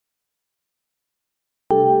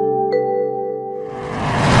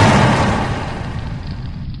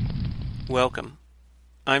Welcome.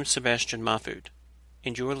 I'm Sebastian Mahfood,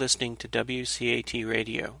 and you're listening to WCAT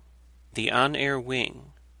Radio, the on-air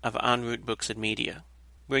wing of En Route Books and Media,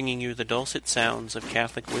 bringing you the dulcet sounds of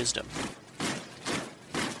Catholic wisdom.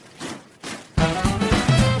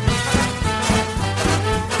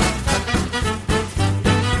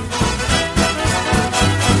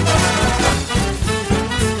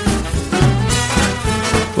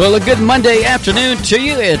 Well, a good Monday afternoon to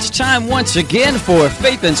you. It's time once again for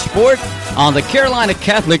Faith and Sport on the Carolina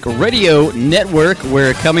Catholic Radio Network.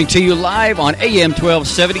 We're coming to you live on AM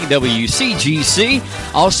 1270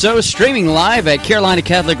 WCGC, also streaming live at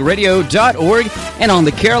carolinacatholicradio.org and on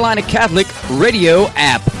the Carolina Catholic Radio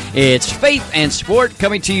app. It's Faith and Sport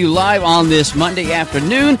coming to you live on this Monday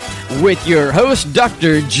afternoon with your host,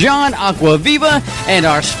 Dr. John Acquaviva, and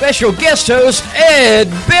our special guest host, Ed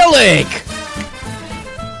Billick.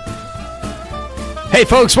 Hey,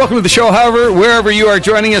 folks, welcome to the show, however, wherever you are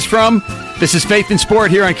joining us from. This is Faith and Sport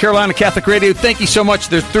here on Carolina Catholic Radio. Thank you so much.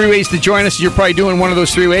 There's three ways to join us. You're probably doing one of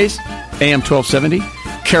those three ways. AM 1270,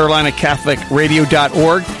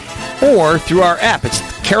 carolinacatholicradio.org, or through our app. It's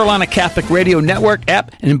Carolina Catholic Radio Network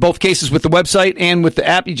app. And in both cases, with the website and with the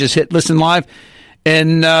app, you just hit listen live.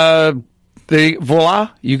 And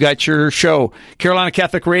voila, you got your show. Carolina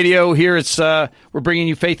Catholic Radio here. It's we're bringing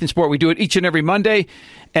you Faith and Sport. We do it each and every Monday.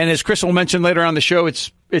 And as Chris will mention later on the show, it's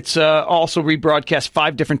also rebroadcast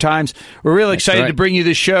 5 different times. We're really excited to bring you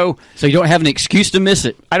this show. So you don't have an excuse to miss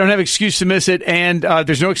it. I don't have an excuse to miss it, and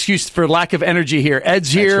there's no excuse for lack of energy here.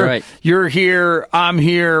 Ed's here, You're here, I'm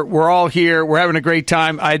here, we're all here, we're having a great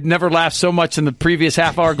time. I'd never laughed so much in the previous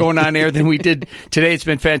half hour going on air than we did today. It's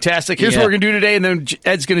been fantastic. Here's what we're going to do today, and then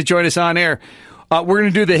Ed's going to join us on air. We're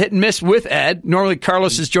going to do the hit and miss with Ed. Normally,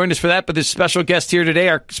 Carlos has joined us for that, but there's a special guest here today.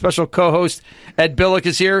 Our special co-host, Ed Billick,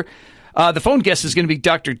 is here. The phone guest is going to be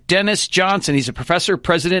Dr. Dennis Johnson. He's a professor,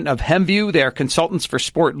 president of HemView. They are consultants for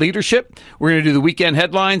sport leadership. We're going to do the weekend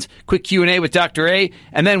headlines, quick Q&A with Dr. A,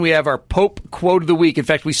 and then we have our Pope Quote of the Week. In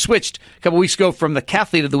fact, we switched a couple weeks ago from the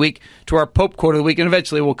Cathlete of the Week to our Pope Quote of the Week, and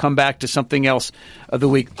eventually we'll come back to something else of the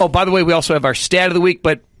week. Oh, by the way, we also have our Stat of the Week,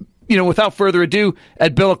 but without further ado,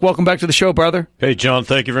 Ed Billick, welcome back to the show, brother. Hey, John,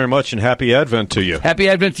 thank you very much, and happy Advent to you. Happy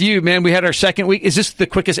Advent to you, man. We had our second week. Is this the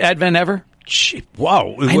quickest Advent ever?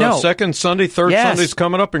 Wow. I know. Second Sunday, third Sunday's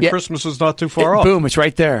coming up, and Christmas is not too far off. Boom, it's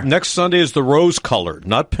right there. Next Sunday is the rose-colored,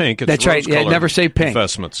 not pink. It's That's right. Yeah, never say pink.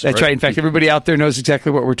 Investments. That's right. In fact, everybody out there knows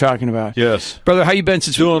exactly what we're talking about. Yes. Brother, how you been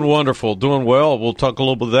since Doing wonderful. Doing well. We'll talk a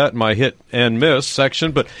little bit of that in my hit and miss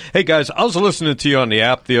section. But, hey, guys, I was listening to you on the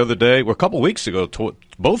app the other day, a couple weeks ago,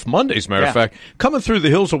 both Mondays, matter of fact, coming through the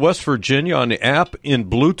hills of West Virginia on the app in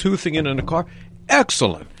Bluetoothing in the car.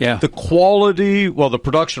 Excellent. Yeah. The quality, the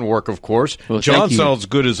production work, of course. Well, John sounds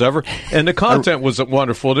good as ever, and the content was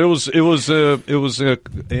wonderful. It was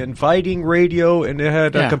inviting radio, and it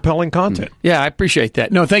had compelling content. Yeah, I appreciate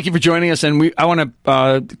that. No, thank you for joining us, and I want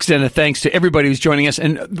to extend a thanks to everybody who's joining us.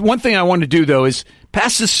 And one thing I want to do though is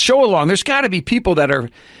pass this show along. There's got to be people that are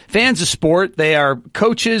fans of sport. They are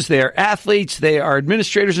coaches. They are athletes. They are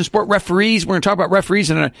administrators in sport, referees. We're going to talk about referees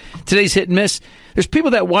in today's hit and miss. There's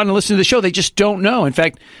people that want to listen to the show. They just don't know. In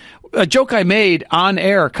fact, a joke I made on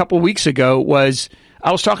air a couple weeks ago was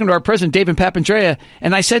I was talking to our president, David Papandrea,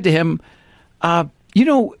 and I said to him,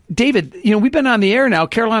 David, we've been on the air now,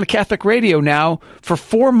 Carolina Catholic Radio now, for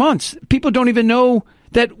 4 months. People don't even know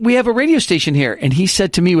that we have a radio station here. And he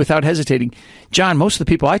said to me without hesitating, John, most of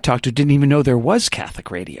the people I talked to didn't even know there was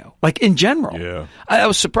Catholic radio, like in general. Yeah. I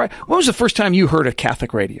was surprised. When was the first time you heard of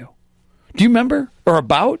Catholic radio? Do you remember or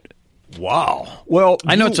about? Wow. Well,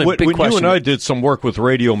 I know it's a big when question. You and I did some work with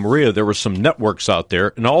Radio Maria, there were some networks out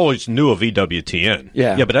there, and I always knew of EWTN.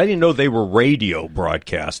 Yeah, but I didn't know they were radio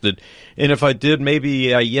broadcasted. And if I did,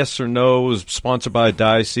 maybe a yes or no, was sponsored by a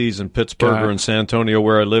diocese in Pittsburgh or in San Antonio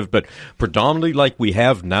where I live, but predominantly like we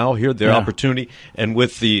have now here, the opportunity, and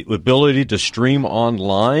with the ability to stream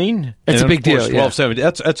online. It's a big deal. 1270,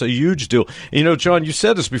 that's a huge deal. And, John, you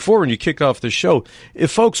said this before when you kicked off the show.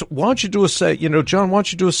 If folks, why don't you do John, why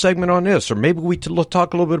don't you do a segment on this, or maybe we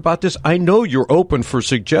talk a little bit about this. I know you're open for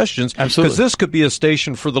suggestions. Absolutely. Because this could be a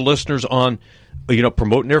station for the listeners on,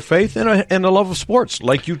 promoting their faith and a love of sports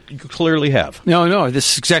like you clearly have. No,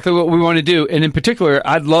 this is exactly what we want to do. And in particular,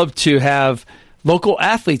 I'd love to have local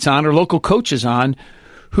athletes on or local coaches on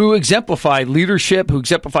who exemplify leadership, who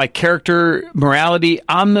exemplify character, morality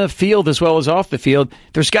on the field as well as off the field.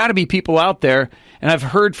 There's got to be people out there, and I've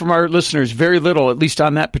heard from our listeners very little, at least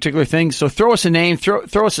on that particular thing. So throw us a name,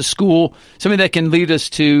 throw us a school, somebody that can lead us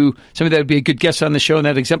to somebody that would be a good guest on the show and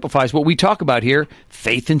that exemplifies what we talk about here,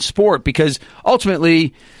 faith and sport, because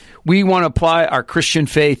ultimately we want to apply our Christian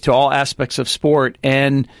faith to all aspects of sport.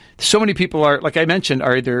 And so many people are, like I mentioned,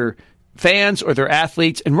 are either fans or they're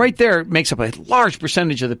athletes. And right there makes up a large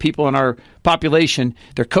percentage of the people in our population.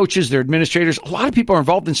 They're coaches, they're administrators. A lot of people are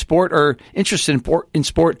involved in sport or interested in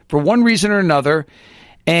sport for one reason or another.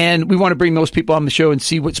 And we want to bring those people on the show and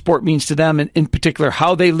see what sport means to them, and in particular,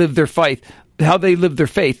 how they live their faith. How they live their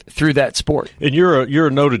faith through that sport. And you're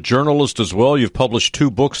a noted journalist as well. You've published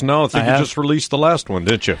 2 books now. I think you just released the last one,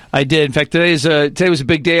 didn't you? I did. In fact, today was a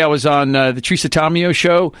big day. I was on the Teresa Tomeo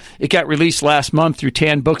show. It got released last month through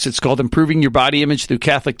Tan Books. It's called Improving Your Body Image Through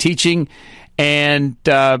Catholic Teaching. And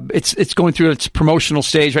it's going through its promotional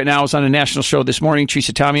stage right now. I was on a national show this morning,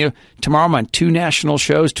 Teresa Tomeo. Tomorrow I'm on 2 national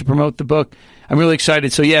shows to promote the book. I'm really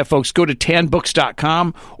excited. So, yeah, folks, go to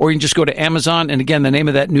tanbooks.com, or you can just go to Amazon. And, again, the name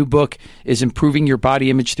of that new book is Improving Your Body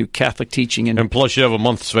Image Through Catholic Teaching. And plus, you have a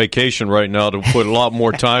month's vacation right now to put a lot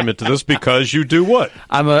more time into this because you do what?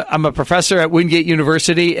 I'm a professor at Wingate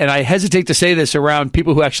University, and I hesitate to say this around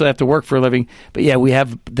people who actually have to work for a living. But, yeah, we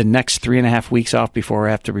have the next 3.5 weeks off before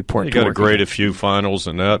I have to report you to work. You got to grade a few finals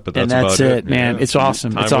and that, but that's about it. Man. Yeah. It's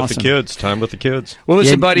awesome. Time it's with awesome. the kids. Time with the kids. Well,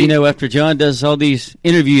 listen, buddy. You know, after John does all these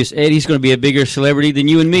interviews, Ed, he's going to be a bigger celebrity than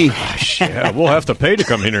you and me. Yeah, we'll have to pay to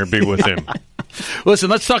come in here and be with him. Listen,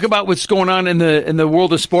 let's talk about what's going on in the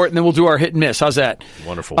world of sport, and then we'll do our hit and miss. How's that?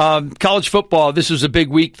 Wonderful. College football. This was a big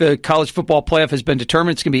week. The college football playoff has been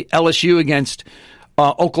determined. It's going to be LSU against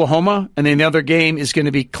Oklahoma, and then the other game is going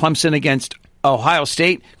to be Clemson against Ohio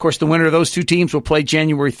State. Of course, the winner of those 2 teams will play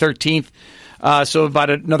January 13th. So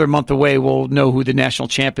about another month away, we'll know who the national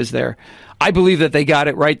champ is there. I believe that they got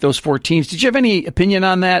it right, those 4 teams. Did you have any opinion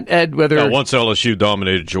on that, Ed? Once LSU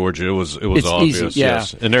dominated Georgia, it was obvious. Easy, yeah.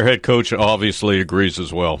 Yes, and their head coach obviously agrees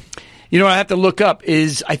as well. You know what I have to look up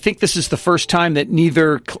is I think this is the first time that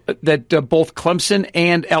both Clemson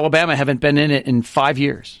and Alabama haven't been in it in 5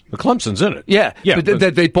 years. But Clemson's in it. Yeah,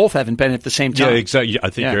 but they both haven't been at the same time. Yeah, exactly. I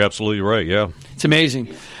think you're absolutely right, yeah. It's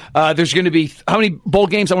amazing. There's going to be, how many bowl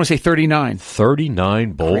games? I want to say 39.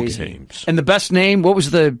 39 bowl games. And the best name, what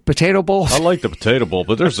was the Potato Bowl? I like the Potato Bowl,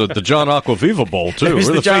 but there's the John Acquaviva Bowl, too. Or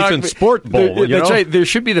the Faith in Sport Bowl. That's right. There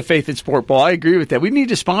should be the Faith in Sport Bowl. I agree with that. We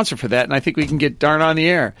need a sponsor for that, and I think we can get darn on the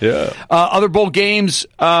air. Yeah. Other bowl games,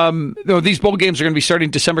 these bowl games are going to be starting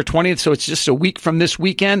December 20th, so it's just a week from this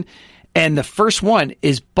weekend. And the first one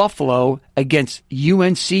is Buffalo against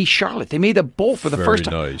UNC Charlotte. They made a bowl for the first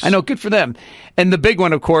time. Nice. I know, good for them. And the big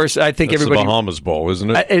one, of course, I think That's everybody... the Bahamas Bowl,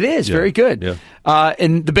 isn't it? It is, very good. Yeah.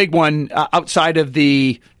 And the big one, outside of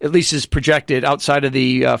the, at least is projected, outside of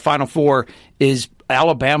the Final Four, is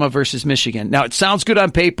Alabama versus Michigan. Now, it sounds good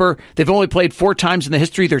on paper. They've only played 4 times in the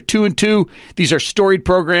history. They're 2-2. These are storied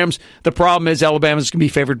programs. The problem is Alabama's going to be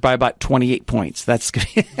favored by about 28 points. That's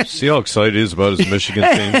See how excited he is about his Michigan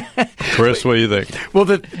team? Chris, what do you think? Well,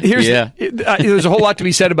 there's a whole lot to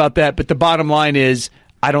be said about that, but the bottom line is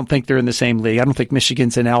I don't think they're in the same league. I don't think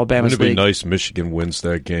Michigan's in Alabama's league. Wouldn't it be nice Michigan wins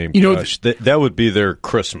that game? Gosh, that would be their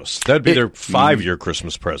Christmas. That would be their 5-year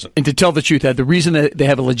Christmas present. And to tell the truth, Ed, the reason that they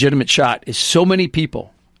have a legitimate shot is so many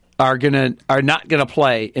people are not gonna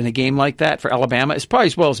play in a game like that for Alabama. It's probably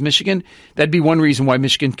as well as Michigan. That'd be one reason why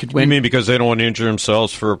Michigan could win. You mean because they don't want to injure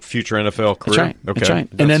themselves for a future NFL career? That's right. Okay. That's right.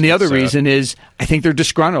 And then the other reason is I think they're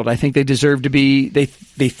disgruntled. I think they deserve to be. They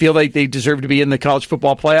feel like they deserve to be in the college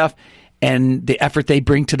football playoff. And the effort they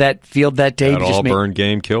bring to that field that day. That Auburn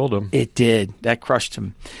game killed them. It did. That crushed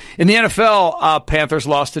them. In the NFL, Panthers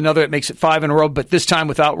lost another. It makes it 5 in a row, but this time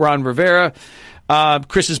without Ron Rivera.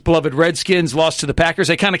 Chris's beloved Redskins lost to the Packers.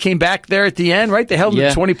 They kind of came back there at the end, right? They held them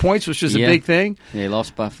to 20 points, which was a big thing. They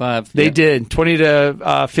lost by 5. They did,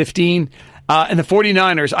 20-15. And the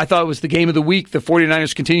 49ers, I thought it was the game of the week. The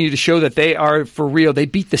 49ers continue to show that they are for real. They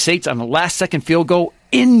beat the Saints on the last-second field goal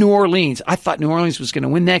in New Orleans. I thought New Orleans was going to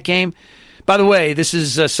win that game. By the way, this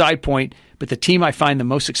is a side point, but the team I find the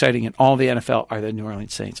most exciting in all the NFL are the New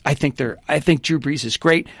Orleans Saints. I think Drew Brees is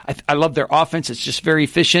great. I love their offense. It's just very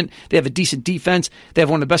efficient. They have a decent defense. They have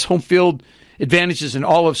one of the best home field advantages in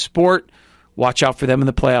all of sport. Watch out for them in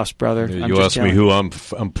the playoffs, brother. You ask me who I'm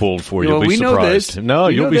pulled for. You'll be surprised. Know this. No,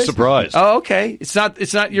 you'll be surprised. Oh, okay. It's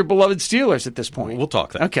not your beloved Steelers at this point. We'll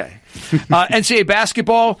talk that. Okay. NCAA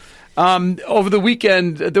basketball. Over the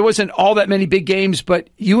weekend, there wasn't all that many big games, but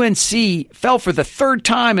UNC fell for the 3rd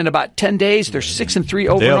time in about 10 days. They're 6-3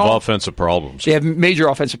 overall. They have offensive problems. They have major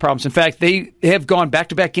offensive problems. In fact, they have gone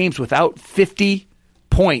back-to-back games without 50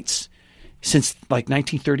 points since like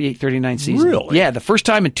 1938-39 season. Really? Yeah, the first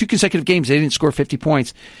time in 2 consecutive games they didn't score 50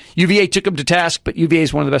 points. UVA took them to task, but UVA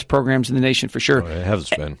is one of the best programs in the nation for sure. Oh, it has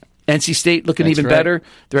been. NC State looking even better.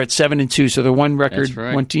 They're at 7-2, so they're one record,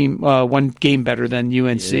 one team, one game better than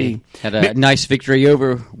UNC. Yeah. Had a nice victory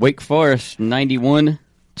over Wake Forest, 91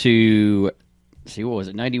 to. See, what was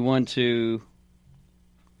it? 91 to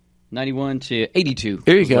 82.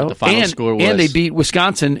 There you go. What the final score was. And they beat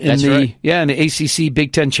Wisconsin in in the ACC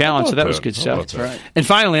Big Ten Challenge. So that was good stuff. That's right. And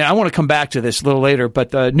finally, I want to come back to this a little later, but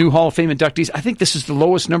the new Hall of Fame inductees, I think this is the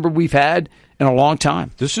lowest number we've had in a long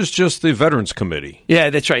time. This is just the Veterans Committee. Yeah,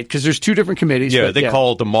 that's right, because there's two different committees. Yeah, they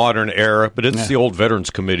call it the modern era, but it's the old Veterans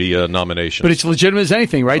Committee nomination. But it's legitimate as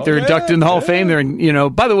anything, right? They're inducted in the Hall of Fame. They're in,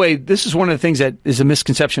 by the way, this is one of the things that is a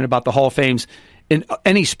misconception about the Hall of Fames in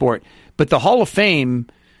any sport. But the Hall of Fame,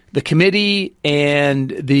 the committee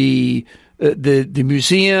and the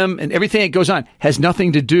museum and everything that goes on has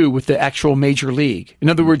nothing to do with the actual Major League. In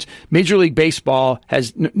other words, Major League Baseball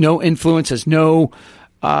has no influence, has no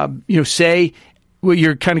say. Well,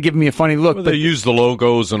 you're kind of giving me a funny look. Well, they use the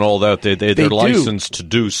logos and all that. They're licensed to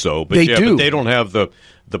do so, but but they don't have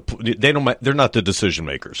they're not the decision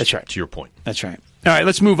makers. That's right. To your point. That's right. All right,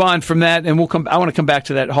 let's move on from that, and I want to come back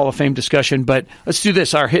to that Hall of Fame discussion, but let's do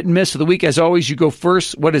this. Our hit and miss of the week, as always, you go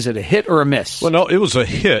first. What is it, a hit or a miss? Well, no, it was a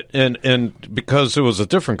hit, and because it was a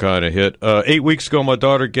different kind of hit. 8 weeks ago, my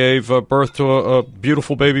daughter gave birth to a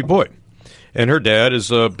beautiful baby boy, and her dad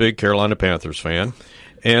is a big Carolina Panthers fan.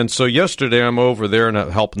 And so yesterday I'm over there and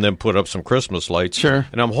I'm helping them put up some Christmas lights. Sure.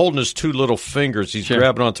 And I'm holding his two little fingers. He's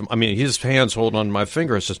grabbing onto. His hand's holding on my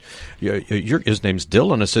finger. I says, his name's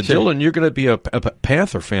Dylan. I said, Dylan, you're going to be a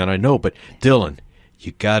Panther fan, I know, but Dylan,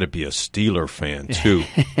 you got to be a Steeler fan too.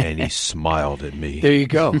 And he smiled at me. There you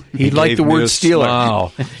go. He liked the word Steeler.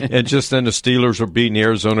 Smile. And just then the Steelers were beating the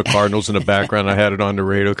Arizona Cardinals in the background. I had it on the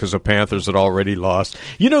radio because the Panthers had already lost.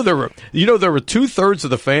 There were 2/3 of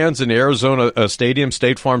the fans in the Arizona stadium,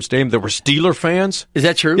 State Farm Stadium, that were Steeler fans. Is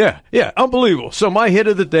that true? Yeah, unbelievable. So my hit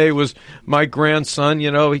of the day was my grandson.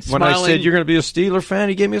 When I said you're going to be a Steeler fan,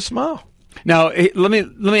 he gave me a smile. Now, let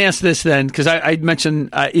me ask this then, because I mentioned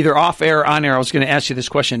either off air or on air, I was going to ask you this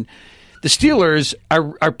question. The Steelers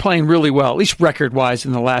are playing really well, at least record-wise,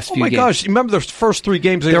 in the last few games. Oh, my gosh. Remember the first three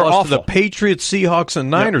games they lost to the Patriots, Seahawks, and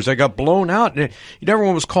Niners. They got blown out. And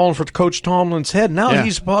everyone was calling for Coach Tomlin's head. Now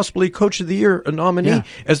he's possibly Coach of the Year nominee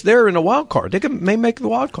as they're in a wild card. They may make the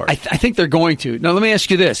wild card. I think they're going to. Now, let me ask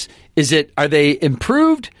you this. Are they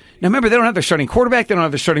improved? Now, remember, they don't have their starting quarterback. They don't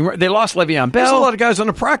have their starting. They lost Le'Veon Bell. There's a lot of guys on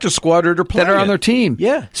the practice squad that are playing. That are on their team.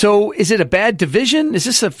 Yeah. So, is it a bad division? Is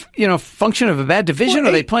this a function of a bad division?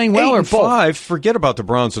 Are they playing well or both? 8-5. Forget about the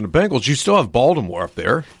Browns and the Bengals. You still have Baltimore up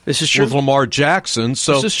there. This is true. With Lamar Jackson.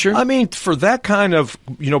 So, this is true. For that kind of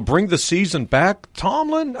bring the season back,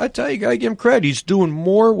 Tomlin, I tell you, gotta give him credit. He's doing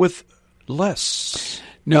more with less.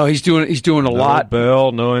 No, he's doing a lot. No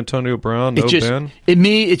Bell, no Antonio Brown, no Ben. In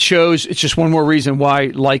me, it shows. It's just one more reason why I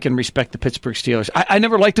like and respect the Pittsburgh Steelers. I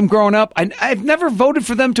never liked them growing up. I've never voted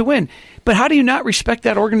for them to win. But how do you not respect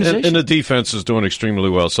that organization? And the defense is doing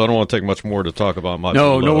extremely well, so I don't want to take much more to talk about my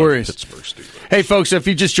no worries. Pittsburgh Steelers. Hey, folks, if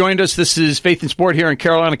you just joined us, this is Faith and Sport here on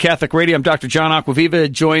Carolina Catholic Radio. I'm Dr. John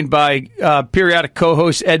Acquaviva, joined by periodic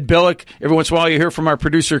co-host Ed Billick. Every once in a while you hear from our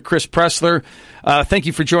producer, Chris Pressler. Thank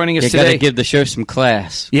you for joining us today. You got to give the show some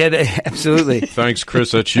class. Yeah, absolutely. Thanks,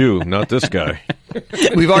 Chris. That's you, not this guy.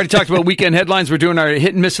 We've already talked about weekend headlines. We're doing our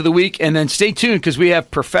hit and miss of the week. And then stay tuned because we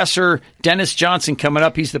have Professor Dennis Johnson coming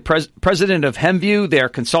up. He's the president of HemView. They are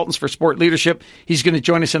consultants for sport leadership. He's going to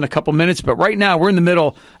join us in a couple minutes. But right now, we're in the middle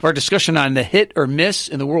of our discussion on the hit or miss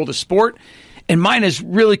in the world of sport. And mine is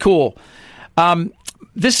really cool.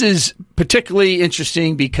 This is particularly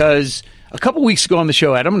interesting because a couple weeks ago on the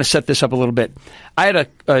show, Ed, I'm going to set this up a little bit. I had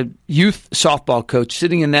a youth softball coach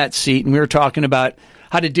sitting in that seat, and we were talking about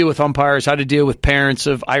how to deal with umpires, how to deal with parents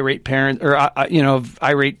of irate parents or of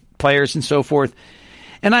irate players and so forth.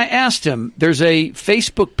 And I asked him, there's a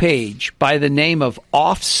Facebook page by the name of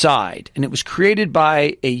Offside, and it was created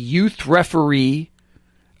by a youth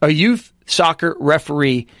soccer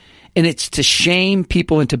referee, and it's to shame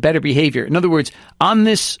people into better behavior. In other words, on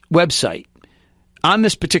this website, on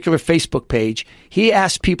this particular Facebook page, he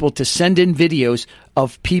asked people to send in videos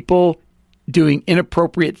of people doing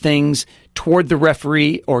inappropriate things toward the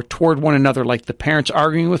referee or toward one another, like the parents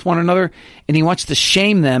arguing with one another, and he wants to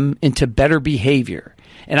shame them into better behavior.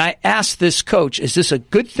 And I asked this coach, is this a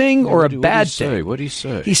good thing or a bad thing? What did he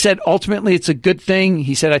say? He said, ultimately, it's a good thing.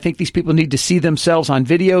 He said, I think these people need to see themselves on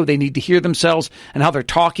video. They need to hear themselves and how they're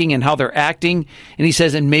talking and how they're acting. And he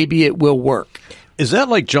says, and maybe it will work. Is that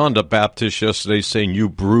like John the Baptist yesterday saying, "You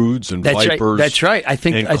broods and vipers"? Right. That's right. I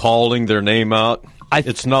think calling their name out.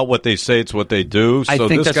 It's not what they say; it's what they do. So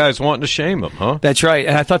this guy's wanting to shame them, huh? That's right.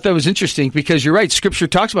 And I thought that was interesting because you're right. Scripture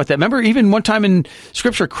talks about that. Remember, even one time in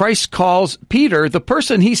Scripture, Christ calls Peter, the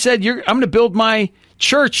person he said, "I'm going to build my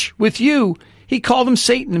church with you." He called him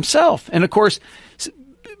Satan himself. And of course,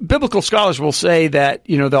 biblical scholars will say that,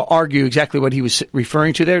 they'll argue exactly what he was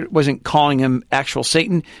referring to there. It wasn't calling him actual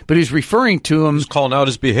Satan, but he was referring to him. He's calling out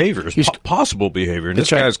his behavior, his possible behavior. And this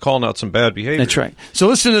guy's calling out some bad behavior. That's right. So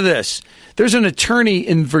listen to this. There's an attorney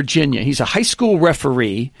in Virginia. He's a high school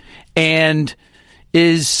referee and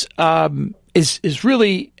is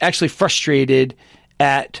really actually frustrated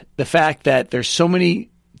at the fact that there's so many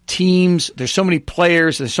teams, there's so many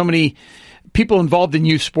players, there's so many people involved in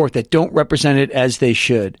youth sport that don't represent it as they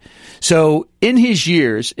should. So in his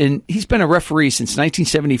years, and he's been a referee since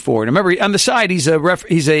 1974. And remember, on the side, he's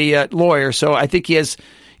a lawyer, so I think he has,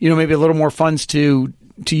 maybe a little more funds to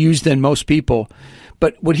use than most people.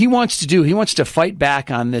 But what he wants to do, he wants to fight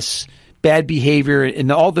back on this bad behavior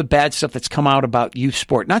and all the bad stuff that's come out about youth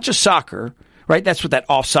sport, not just soccer, right? That's what that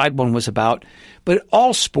offside one was about, but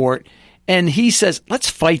all sport. And he says, let's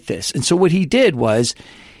fight this. And so what he did was,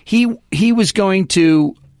 he was going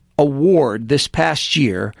to award this past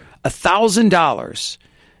year $1,000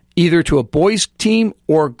 either to a boys team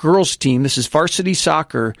or a girls team. This is varsity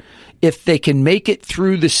soccer. If they can make it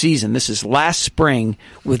through the season, this is last spring,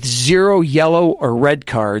 with 0 yellow or red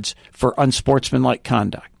cards for unsportsmanlike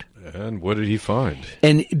conduct. And what did he find?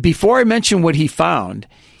 And before I mention what he found,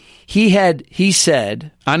 he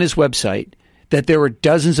said on his website that there were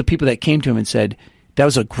dozens of people that came to him and said, that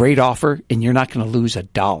was a great offer, and you're not going to lose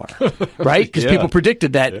 $1, right? Because people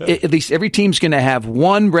predicted that at least every team's going to have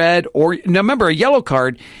one red or now. Remember, a yellow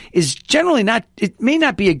card is generally not. It may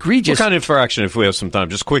not be egregious. What kind of infraction, if we have some time,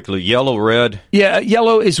 just quickly? Yellow, red. Yeah,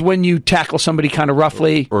 yellow is when you tackle somebody kind of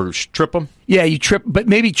roughly or trip them. Yeah, you trip, but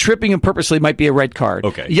maybe tripping them purposely might be a red card.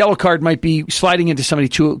 Okay, a yellow card might be sliding into somebody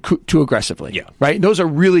too aggressively. Yeah, right. Those are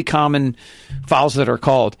really common fouls that are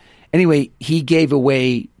called. Anyway, he gave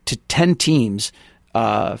away to 10 teams.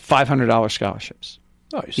 $500 scholarships.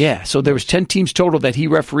 Nice. Yeah, so there was 10 teams total that he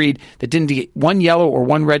refereed that didn't get one yellow or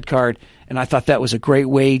one red card, and I thought that was a great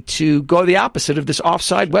way to go the opposite of this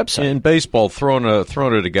offside website. In baseball, throwing it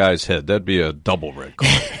at a guy's head, that'd be a double red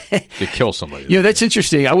card to kill somebody. That's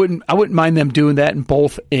interesting. I wouldn't mind them doing that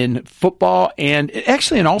in football and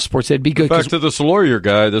actually in all sports. That'd be good. Back to this lawyer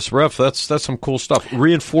guy, this ref. That's some cool stuff.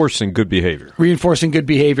 Reinforcing good behavior.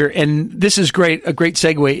 And this is great. A great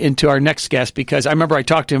segue into our next guest because I remember I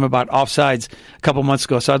talked to him about offsides a couple months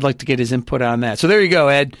ago, so I'd like to get his input on that. So there you go,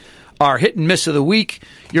 Ed. Our hit and miss of the week.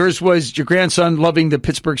 Yours was your grandson loving the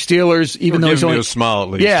Pittsburgh Steelers, even though he's only a smile at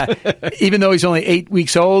least. Yeah, even though he's only 8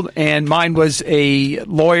 weeks old. And mine was a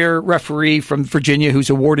lawyer referee from Virginia who's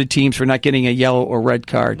awarded teams for not getting a yellow or red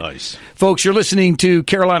card. Nice, folks. You're listening to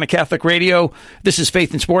Carolina Catholic Radio. This is Faith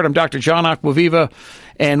and Sport. I'm Dr. John Acquaviva,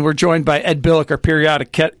 and we're joined by Ed Billick, our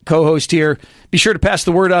periodic co-host here. Be sure to pass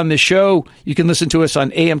the word on this show. You can listen to us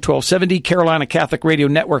on AM 1270, Carolina Catholic Radio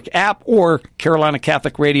Network app, or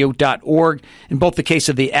carolinacatholicradio.org. In both the case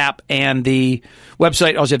of the app and the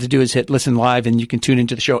website, all you have to do is hit listen live, and you can tune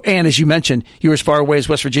into the show. And as you mentioned, you're as far away as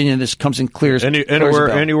West Virginia, and this comes in clear as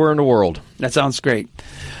anywhere in the world. That sounds great.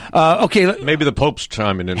 Okay, maybe the Pope's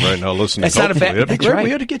chiming in right now. Listening, that's not a bad. That's right. We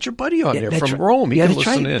had to get your buddy on there from Rome. He can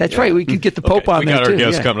listen in. That's right. We could get the Pope on there too. We got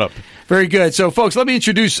our guest coming up. Very good. So, folks, let me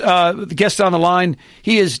introduce the guest on the line.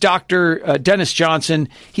 He is Dr. Dennis Johnson.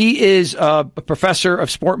 He is a professor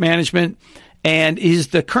of sport management and is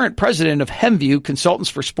the current president of HemView Consultants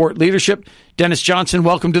for Sport Leadership. Dennis Johnson,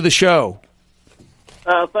 welcome to the show.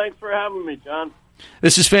 Thanks for having me, John.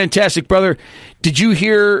 This is fantastic, brother. Did you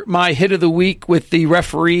hear my hit of the week with the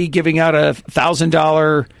referee giving out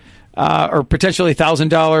 $1,000 or potentially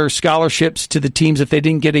 $1,000 scholarships to the teams if they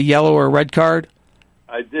didn't get a yellow or a red card?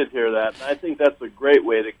 I did hear that. I think that's a great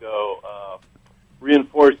way to go,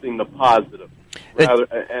 reinforcing the positive.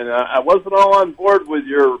 And I wasn't all on board with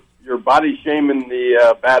your body shaming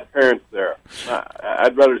the bad parents there.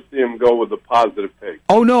 I'd rather see him go with the positive take.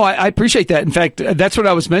 Oh, no, I appreciate that. In fact, that's what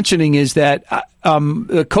I was mentioning is that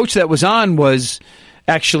the coach that was on was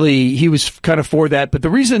actually, he was kind of for that. But the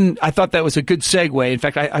reason I thought that was a good segue, in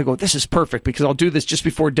fact, I go, this is perfect because I'll do this just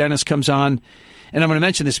before Dennis comes on. And I'm going to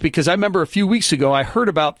mention this because I remember a few weeks ago, I heard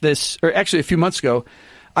about this, or actually a few months ago,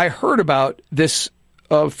 I heard about this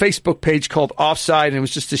Facebook page called Offside, and it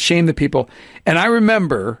was just to shame the people. And I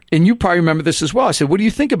remember, and you probably remember this as well, I said, what do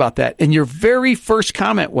you think about that? And your very first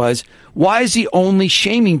comment was, why is he only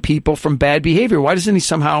shaming people from bad behavior? Why doesn't he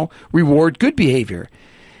somehow reward good behavior?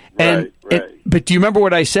 But do you remember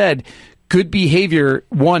what I said? Good behavior,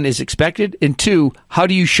 one, is expected, and two, how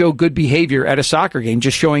do you show good behavior at a soccer game?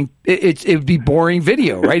 Just showing it would be boring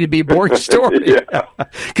video, right? It'd be a boring story.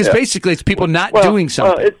 Because basically it's people not doing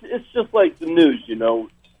something. It's just like the news,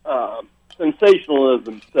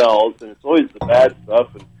 sensationalism sells, and it's always the bad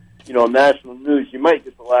stuff. And, national news, you might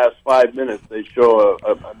get the last 5 minutes, they show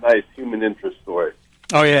a nice human interest story.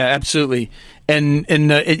 Oh, yeah, absolutely. And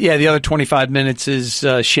the other 25 minutes is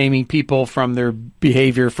shaming people from their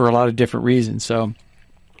behavior for a lot of different reasons. So,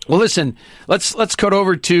 well, listen, let's cut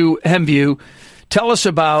over to HemView. Tell us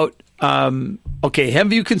about,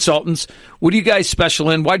 HemView Consultants. What are you guys special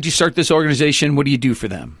in? Why did you start this organization? What do you do for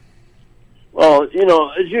them? Well, as you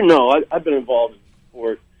know, I've been involved in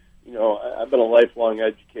sport. I've been a lifelong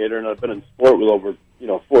educator, and I've been in sport with over,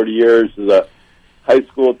 40 years as a high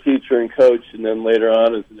school teacher and coach, and then later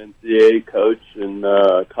on as an NCAA coach and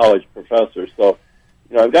college professor. So,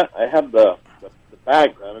 I have the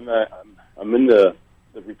background, and I'm in the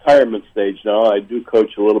retirement stage now. I do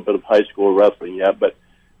coach a little bit of high school wrestling yet, but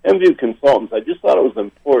HemView Consultants, I just thought it was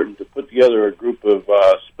important to put together a group of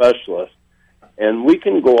specialists, and we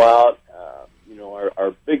can go out.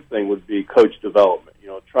 Our big thing would be coach development.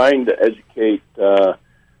 Trying to educate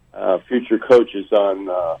future coaches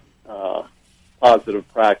on positive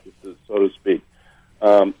practices, so to speak.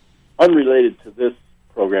 Unrelated to this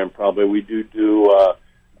program, probably, we do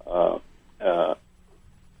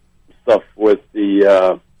stuff with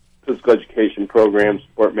the physical education programs,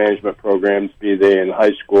 sport management programs, be they in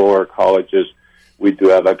high school or colleges. We do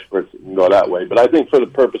have experts that can go that way. But I think for the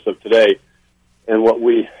purpose of today, and what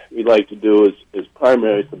we like to do is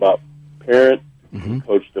primarily it's about parent and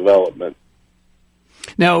coach development.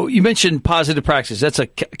 Now, you mentioned positive practice. That's a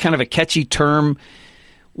kind of a catchy term.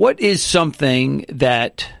 What is something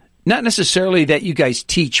that, not necessarily that you guys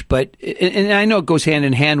teach, but, and I know it goes hand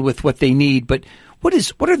in hand with what they need, but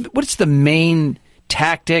what's the main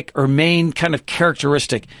tactic or main kind of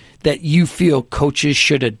characteristic that you feel coaches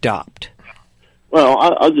should adopt? Well,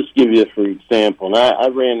 I'll just give you for example, and I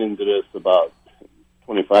ran into this about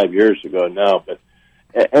 25 years ago now, but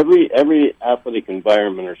every athletic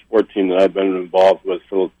environment or sport team that I've been involved with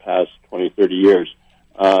for the past 20, 30 years,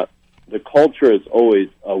 the culture is always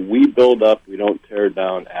a we build up, we don't tear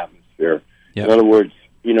down atmosphere. Yep. In other words,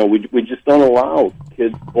 we just don't allow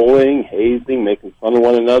kids bullying, hazing, making fun of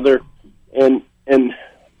one another. And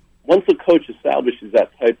once a coach establishes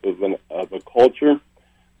that type of a culture,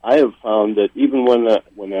 I have found that even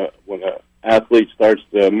when a athlete starts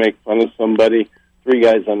to make fun of somebody, three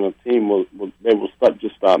guys on the team will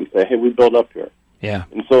just stop and say, "Hey, we build up here." Yeah.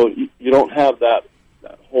 And so you don't have that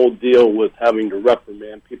whole deal with having to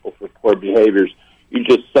reprimand people for poor behaviors. You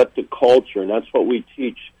just set the culture, and that's what we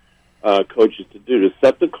teach coaches to do, to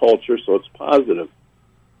set the culture so it's positive.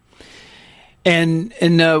 And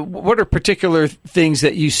what are particular things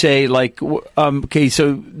that you say, like, okay,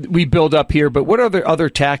 so we build up here, but what are other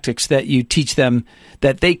tactics that you teach them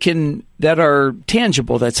that are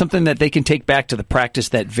tangible, that's something that they can take back to the practice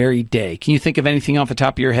that very day? Can you think of anything off the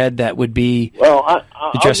top of your head that would be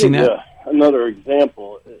addressing I'll give that? You another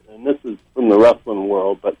example, and this is from the wrestling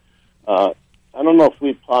world, but I don't know if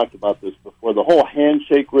we've talked about this before. The whole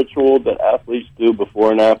handshake ritual that athletes do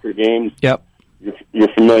before and after games. Yep.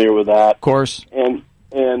 You're familiar with that. Of course. And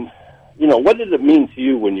what did it mean to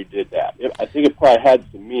you when you did that? I think it probably had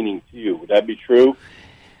some meaning to you. Would that be true?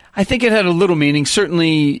 I think it had a little meaning.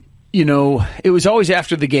 Certainly, it was always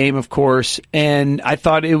after the game, of course, and I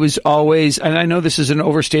thought it was always, and I know this is an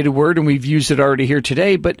overstated word and we've used it already here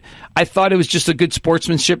today, but I thought it was just a good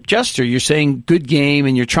sportsmanship gesture. You're saying good game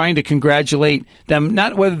and you're trying to congratulate them,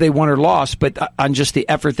 not whether they won or lost, but on just the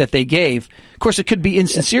effort that they gave. Of course, it could be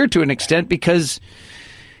insincere to an extent because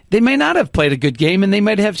they may not have played a good game and they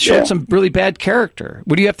might have shown some really bad character.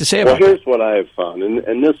 What do you have to say about that? Well, here's what I have found,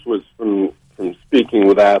 and this was from speaking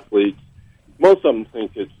with athletes. Most of them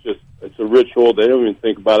think it's a ritual. They don't even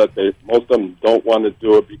think about it. Most of them don't want to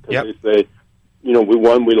do it because they say, we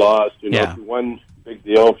won, we lost. If you won, big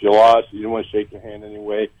deal. If you lost, you don't want to shake your hand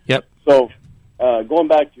anyway. Yep. So going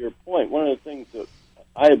back to your point, one of the things that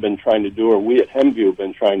I have been trying to do, or we at HemView have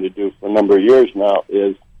been trying to do for a number of years now,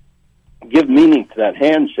 is give meaning to that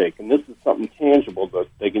handshake. And this is something tangible that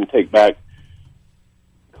they can take back,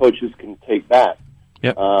 coaches can take back.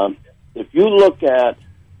 Yep. If you look at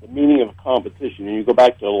the meaning of a competition, and you go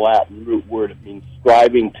back to the Latin root word, it means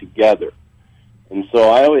striving together. And so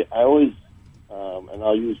I always, and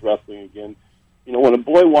I'll use wrestling again, when a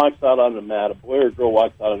boy walks out on the mat, a boy or a girl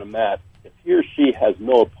walks out on the mat, if he or she has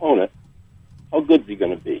no opponent, how good is he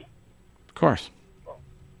going to be? Of course.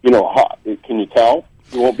 Can you tell?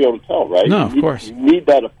 You won't be able to tell, right? No, of course. You need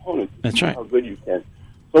that opponent to That's see right. how good you can.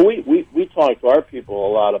 So we talk to our people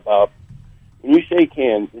a lot about, when you shake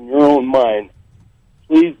hands in your own mind,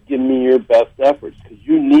 please give me your best efforts, because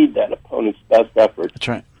you need that opponent's best efforts That's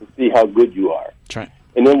right. to see how good you are. That's right.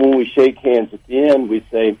 And then when we shake hands at the end, we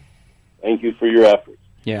say, thank you for your efforts.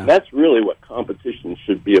 Yeah. And that's really what competition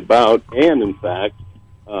should be about. And, in fact,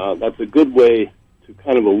 that's a good way to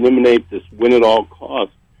kind of eliminate this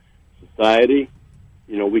win-at-all-cost society.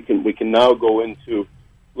 You know, we can now go into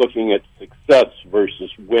looking at success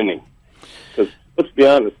versus winning. Because let's be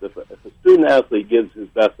honest, if a student-athlete gives his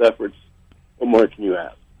best efforts, what more can you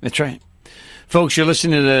ask? That's right. Folks, you're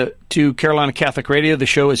listening to Carolina Catholic Radio. The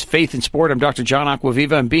show is Faith in Sport. I'm Dr. John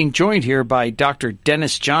Acquaviva. I'm being joined here by Dr.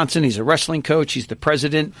 Dennis Johnson. He's a wrestling coach. He's the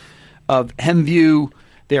president of HemView.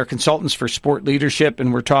 They are consultants for sport leadership,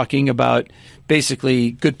 and we're talking about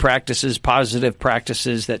basically good practices, positive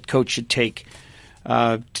practices that coach should take,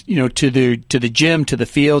 to the gym, to the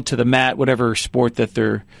field, to the mat, whatever sport that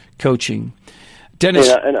they're coaching. Dennis,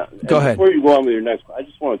 go ahead. Before you go on with your next one, I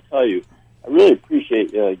just want to tell you, I really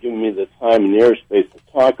appreciate giving me the time and the airspace to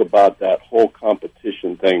talk about that whole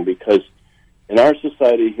competition thing, because in our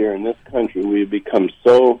society here in this country, we've become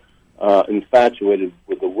so infatuated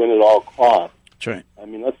with the win-at-all-costs. That's right. I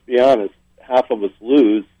mean, let's be honest, half of us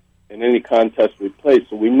lose in any contest we play,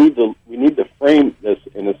 so we need to frame this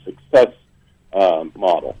in a success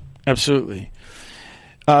model. Absolutely.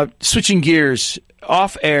 Switching gears,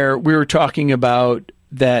 off air, we were talking about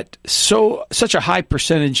that such a high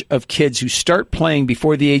percentage of kids who start playing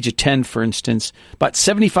before the age of 10, for instance, about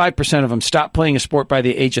 75% of them stop playing a sport by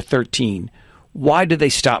the age of 13. Why do they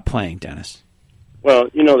stop playing, Dennis? Well,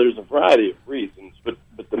 there's a variety of reasons, but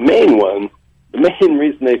the main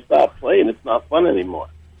reason they stop playing, it's not fun anymore.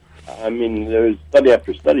 I mean, there's study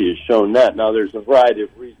after study has shown that. Now, there's a variety of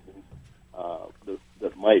reasons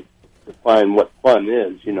that might define what fun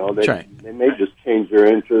is. They may just change their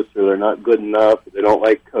interests, or they're not good enough, or they don't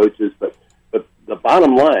like coaches. But the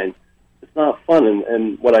bottom line, it's not fun.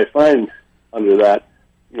 And what I find under that,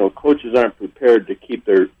 coaches aren't prepared to keep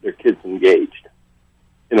their kids engaged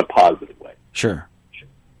in a positive way. Sure.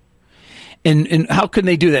 And how can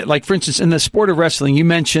they do that? Like, for instance, in the sport of wrestling, you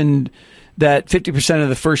mentioned that 50% of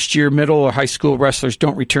the first-year middle or high school wrestlers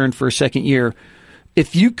don't return for a second year.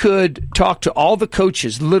 If you could talk to all the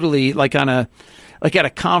coaches, literally like at a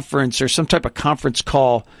conference or some type of conference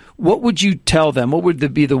call, what would you tell them? What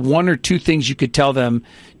would be the one or two things you could tell them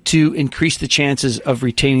to increase the chances of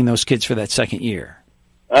retaining those kids for that second year?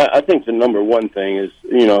 I think the number one thing is,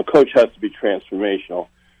 a coach has to be transformational.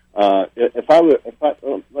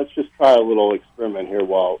 Let's just try a little experiment here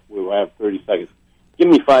while we have 30 seconds. Give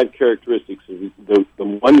me 5 characteristics of the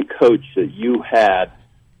one coach that you had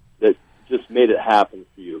that just made it happen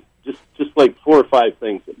for you. Just like 4 or 5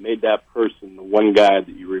 things that made that person the one guy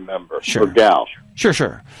that you remember, sure. Or gal.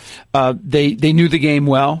 Sure. They knew the game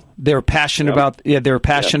well. They were passionate about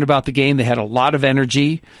the game. They had a lot of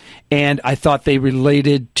energy, and I thought they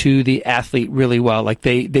related to the athlete really well. Like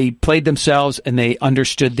they played themselves and they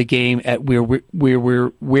understood the game at where we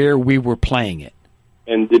were playing it.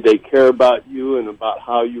 And did they care about you and about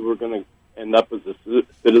how you were going to end up as a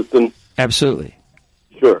citizen? Absolutely.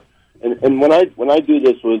 Sure. And when I do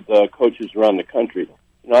this with coaches around the country,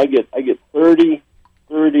 I get 30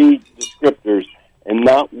 descriptors, and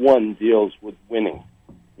not one deals with winning.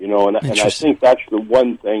 And I think that's the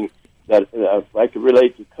one thing that if I could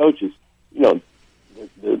relate to coaches, the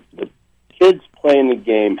kids playing the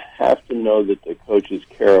game have to know that the coaches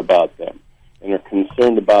care about them and are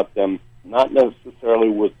concerned about them, not necessarily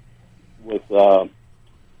with the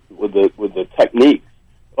techniques,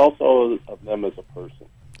 but also of them as a person.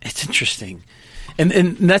 It's interesting.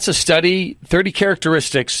 And that's a study, 30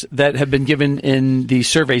 characteristics that have been given in the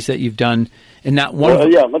surveys that you've done, and not one.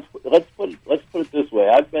 Well, yeah, let's put it this way.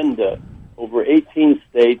 I've been to over 18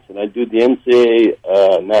 states, and I do the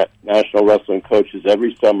NCAA National Wrestling Coaches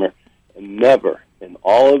every summer, and never in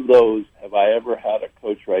all of those have I ever had a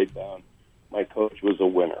coach write down, my coach was a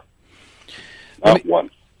winner. Not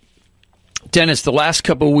once. Dennis, over the last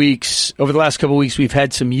couple of weeks, we've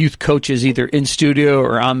had some youth coaches either in studio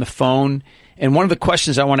or on the phone. And one of the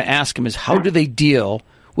questions I want to ask them is, how do they deal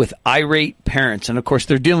with irate parents? And, of course,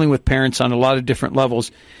 they're dealing with parents on a lot of different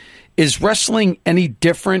levels. Is wrestling any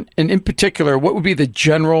different? And in particular, what would be the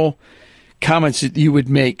general comments that you would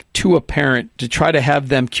make to a parent to try to have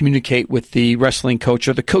them communicate with the wrestling coach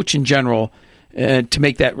or the coach in general to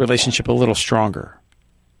make that relationship a little stronger?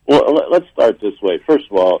 Well, let's start this way. First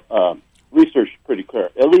of all, research is pretty clear.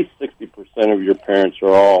 At least 60% of your parents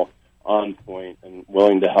are all on point and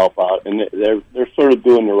willing to help out, and they're sort of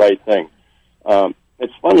doing the right thing. At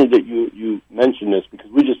funny that you mentioned this, because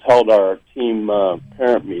we just held our team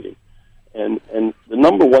parent meeting. And the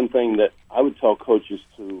number one thing that I would tell coaches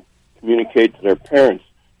to communicate to their parents,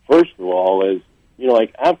 first of all, is,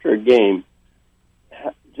 like after a game,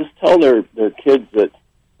 just tell their kids that,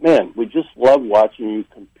 man, we just love watching you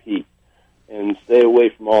compete, and stay away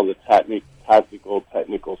from all the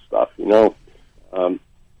technical stuff.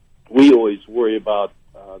 We always worry about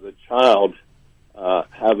the child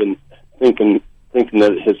thinking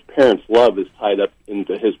that his parents' love is tied up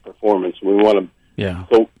into his performance. We want to. Yeah.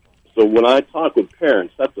 So when I talk with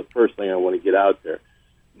parents, that's the first thing I want to get out there.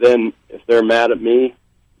 Then, if they're mad at me,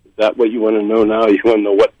 is that what you want to know now? You want to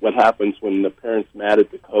know what happens when the parent's mad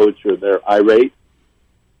at the coach or they're irate?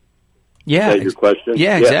 Yeah. Is that your question?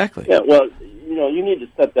 Yeah, exactly. Yeah. Well, you need to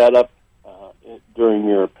set that up during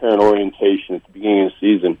your parent orientation at the beginning of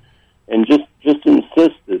the season, and just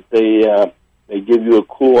insist that they give you a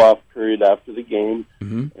cool-off period after the game,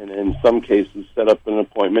 and in some cases set up an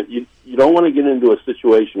appointment. You don't want to get into a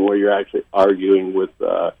situation where you're actually arguing with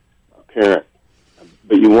a parent,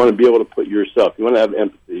 but you want to be able to put yourself, you want to have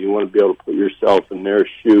empathy, you want to be able to put yourself in their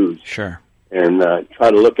shoes. Sure. And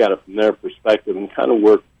try to look at it from their perspective and kind of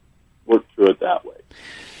work through it that way.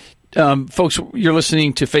 Folks, you're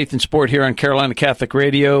listening to Faith and Sport here on Carolina Catholic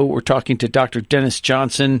Radio. We're talking to Dr. Dennis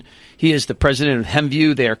Johnson. He is the president of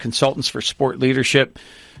HemView. They are consultants for sport leadership.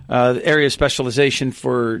 The area of specialization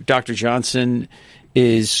for Dr. Johnson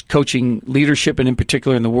is coaching leadership, and in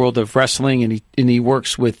particular in the world of wrestling. And he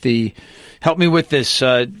works with the – help me with this.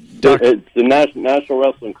 It's the National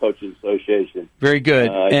Wrestling Coaches Association. Very good.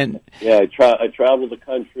 I travel the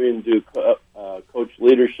country and do coach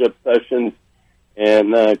leadership sessions.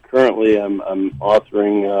 And currently, I'm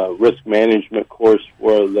authoring a risk management course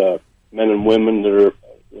for the men and women that are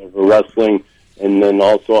wrestling, and then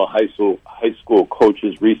also a high school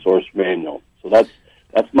coaches resource manual. So that's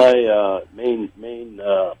my main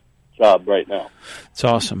job right now. It's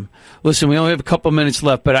awesome. Listen, we only have a couple of minutes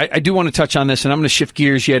left, but I do want to touch on this, and I'm going to shift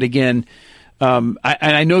gears yet again.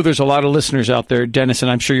 I know there's a lot of listeners out there, Dennis,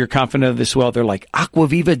 and I'm sure you're confident of this well. They're like,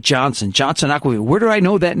 Acquaviva Johnson Acquaviva. Where do I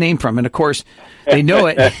know that name from? And, of course, they know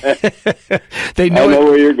it. I know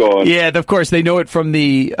where you're going. Yeah, of course, they know it from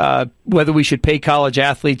the whether we should pay college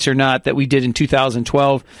athletes or not that we did in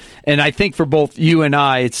 2012. And I think for both you and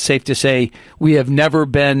I, it's safe to say we have never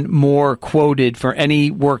been more quoted for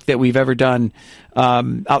any work that we've ever done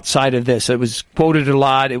outside of this. It was quoted a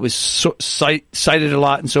lot. It was cited a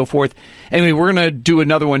lot and so forth. Anyway, we're going to do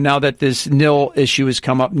another one now that this NIL issue has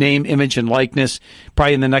come up, name, image, and likeness,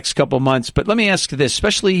 probably in the next couple of months. But let me ask this,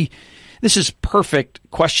 especially, this is perfect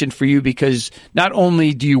question for you because not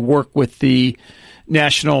only do you work with the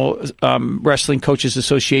National Wrestling Coaches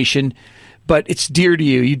Association, but it's dear to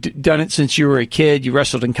you. You've done it since you were a kid. You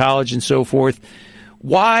wrestled in college and so forth.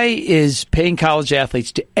 Why is paying college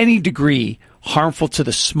athletes to any degree harmful to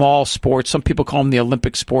the small sports? Some people call them the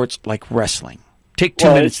Olympic sports, like wrestling. Take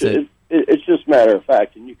 2 minutes. It's just matter of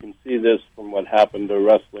fact, and you can see this from what happened to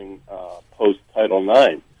wrestling post-Title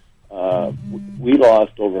IX. We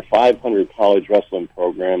lost over 500 college wrestling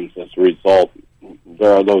programs as a result.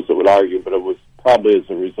 There are those that would argue, but it was probably as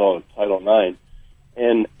a result of Title IX.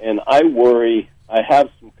 And I worry, I have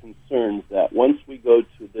some concerns that once we go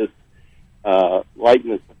to this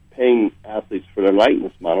likeness, paying athletes for their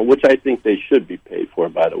likeness model, which I think they should be paid for,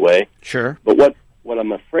 by the way. Sure. But what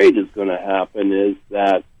I'm afraid is going to happen is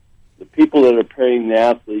that the people that are paying the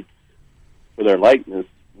athletes for their likeness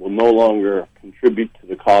will no longer contribute to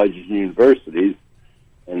the colleges and universities.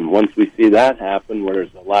 And once we see that happen, where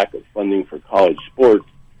there's a lack of funding for college sports,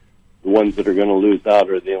 the ones that are going to lose out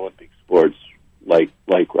are the Olympic sports, like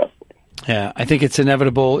wrestling. Yeah, I think it's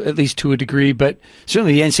inevitable, at least to a degree, but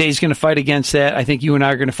certainly the NCAA is going to fight against that. I think you and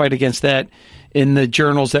I are going to fight against that in the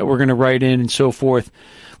journals that we're going to write in and so forth.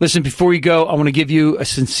 Listen, before we go, I want to give you a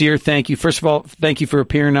sincere thank you. First of all, thank you for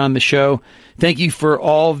appearing on the show. Thank you for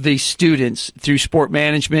all the students through sport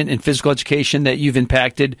management and physical education that you've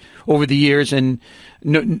impacted over the years. And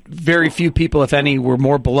very few people, if any, were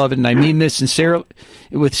more beloved. And I mean this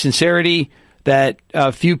with sincerity, that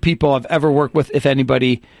few people I've ever worked with, if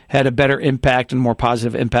anybody, had a better impact and more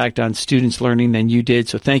positive impact on students' learning than you did.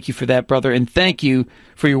 So thank you for that, brother. And thank you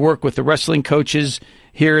for your work with the wrestling coaches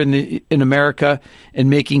here in America and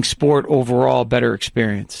making sport overall a better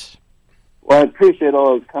experience. Well, I appreciate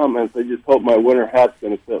all those comments. I just hope my winter hat's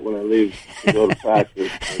going to fit when I leave to go to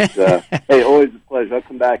practice. But, hey, always a pleasure. I'll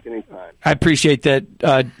come back anytime. I appreciate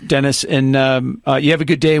that, Dennis. And you have a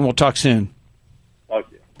good day, and we'll talk soon. Talk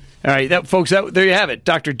to you. All right, folks, there you have it.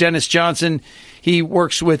 Dr. Dennis Johnson. He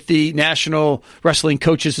works with the National Wrestling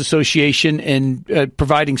Coaches Association and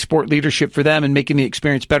providing sport leadership for them and making the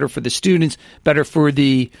experience better for the students, better for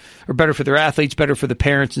their athletes, better for the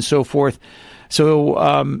parents, and so forth. So,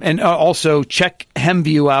 and also check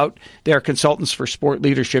HemView out. They're consultants for sport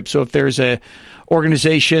leadership. So if there's a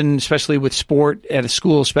organization, especially with sport at a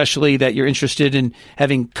school, especially that you're interested in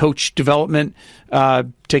having coach development,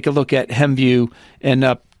 take a look at HemView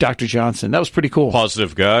and Dr. Johnson. That was pretty cool.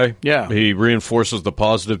 Positive guy. Yeah. He reinforces the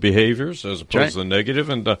positive behaviors as opposed to the negative.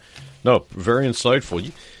 And, very insightful.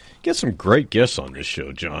 You get some great guests on this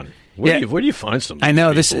show, John. Where do you find some? I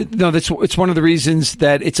know people? it's one of the reasons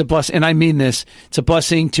that it's a blessing, and I mean this. It's a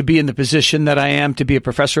blessing to be in the position that I am, to be a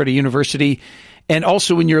professor at a university, and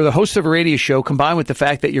also when you're the host of a radio show, combined with the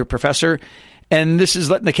fact that you're a professor, and this is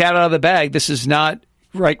letting the cat out of the bag. This is not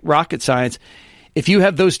rocket science. If you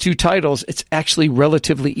have those two titles, it's actually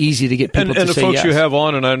relatively easy to get people to say yes. And the folks you have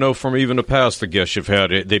on, and I know from even the past, the guests you've had,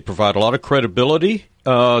 they provide a lot of credibility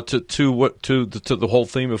to the whole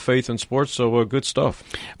theme of faith in sports. So good stuff.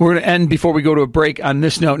 We're going to end before we go to a break on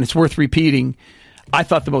this note, and it's worth repeating. I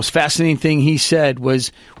thought the most fascinating thing he said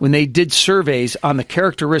was when they did surveys on the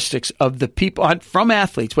characteristics of the people from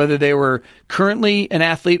athletes, whether they were currently an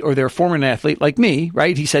athlete or they're a former athlete, like me,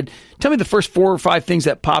 right? He said, tell me the first 4 or 5 things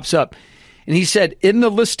that pops up. And he said, in the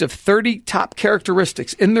list of 30 top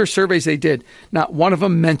characteristics in their surveys they did, not one of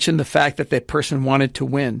them mentioned the fact that that person wanted to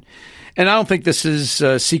win. And I don't think this is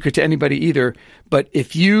a secret to anybody either, but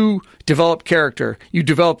if you develop character, you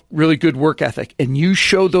develop really good work ethic, and you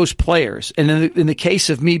show those players, and in the case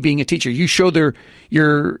of me being a teacher, you show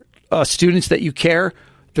your students that you care,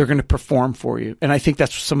 they're going to perform for you. And I think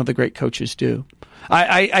that's what some of the great coaches do.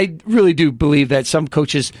 I really do believe that some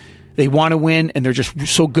coaches, they want to win, and they're just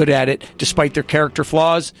so good at it, despite their character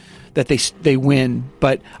flaws, that they win.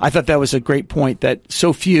 But I thought that was a great point, that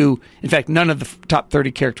so few, in fact, none of the top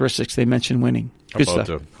 30 characteristics they mentioned winning. Good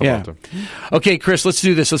stuff. Okay, Chris, let's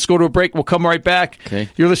do this. Let's go to a break. We'll come right back. Okay.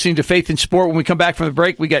 You're listening to Faith in Sport. When we come back from the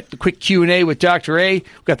break, we got the quick Q&A with Dr. A.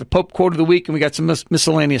 We've got the Pope quote of the week, and we got some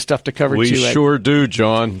miscellaneous stuff to cover, too. We sure do,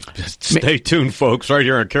 John. Stay tuned, folks, right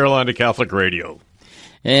here on Carolina Catholic Radio.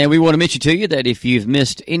 And we want to mention to you that if you've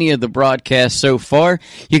missed any of the broadcasts so far,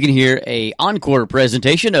 you can hear an encore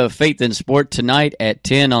presentation of Faith in Sport tonight at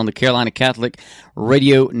 10 on the Carolina Catholic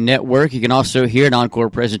Radio Network. You can also hear an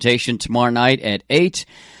encore presentation tomorrow night at 8,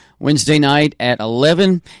 Wednesday night at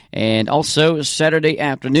 11, and also Saturday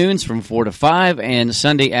afternoons from 4 to 5, and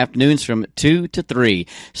Sunday afternoons from 2 to 3.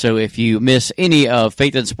 So if you miss any of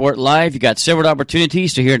Faith in Sport Live, you got several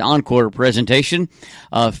opportunities to hear an encore presentation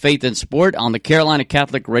of Faith in Sport on the Carolina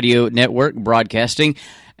Catholic Radio Network, broadcasting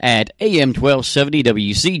at AM 1270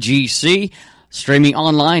 WCGC, streaming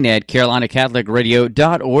online at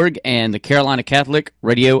carolinacatholicradio.org and the Carolina Catholic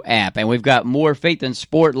Radio app. And we've got more Faith in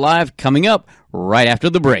Sport Live coming up right after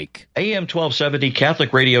the break. AM 1270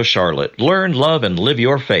 Catholic Radio Charlotte. Learn, love, and live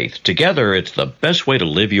your faith. Together, it's the best way to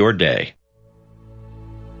live your day.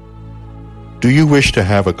 Do you wish to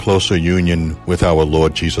have a closer union with our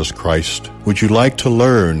Lord Jesus Christ? Would you like to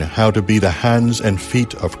learn how to be the hands and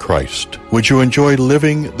feet of Christ? Would you enjoy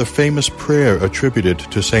living the famous prayer attributed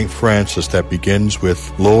to St. Francis that begins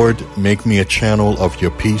with, Lord, make me a channel of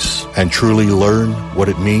your peace, and truly learn what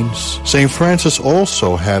it means? St. Francis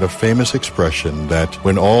also had a famous expression that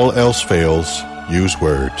when all else fails, use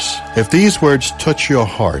words. If these words touch your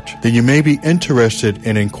heart, then you may be interested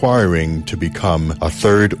in inquiring to become a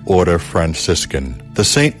Third Order Franciscan. The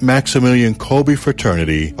St. Maximilian Kolbe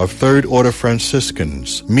Fraternity of Third Order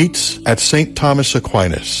Franciscans meets at St. Thomas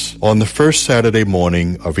Aquinas on the first Saturday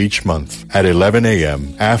morning of each month at 11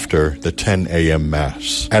 a.m. after the 10 a.m.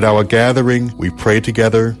 Mass. At our gathering, we pray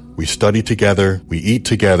together, we study together, we eat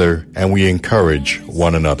together, and we encourage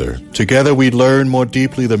one another. Together we learn more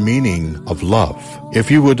deeply the meaning of love. If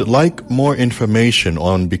you would like more information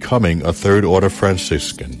on becoming a Third Order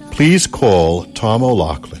Franciscan, please call Tom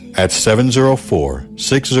O'Loughlin at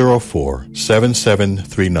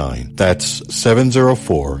 704-604-7739. That's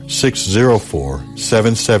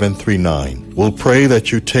 704-604-7739. We'll pray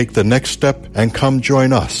that you take the next step and come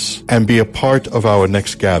join us and be a part of our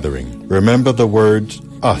next gathering. Remember, the word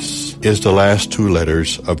us is the last 2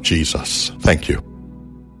 letters of Jesus. Thank you.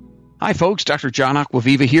 Hi, folks. Dr. John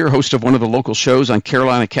Acquaviva here, host of one of the local shows on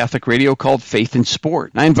Carolina Catholic Radio called Faith in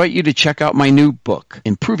Sport. I invite you to check out my new book,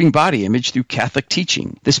 Improving Body Image Through Catholic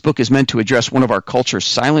Teaching. This book is meant to address one of our culture's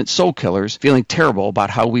silent soul killers, feeling terrible about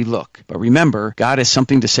how we look. But remember, God has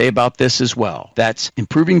something to say about this as well. That's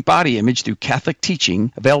Improving Body Image Through Catholic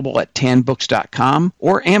Teaching, available at tanbooks.com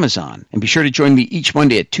or Amazon. And be sure to join me each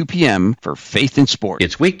Monday at 2 p.m. for Faith in Sport.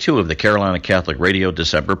 It's week 2 of the Carolina Catholic Radio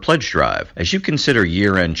December Pledge Drive. As you consider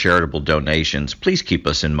year-end charitable donations, please keep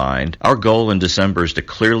us in mind. Our goal in December is to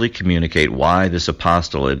clearly communicate why this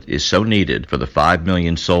apostolate is so needed for the 5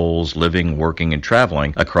 million souls living, working, and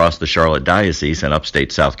traveling across the Charlotte Diocese and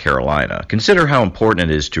upstate South Carolina. Consider how important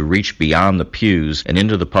it is to reach beyond the pews and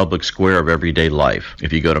into the public square of everyday life.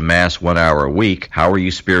 If you go to Mass 1 hour a week, how are you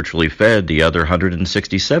spiritually fed the other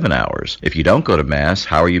 167 hours? If you don't go to Mass,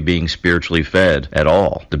 how are you being spiritually fed at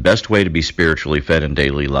all? The best way to be spiritually fed in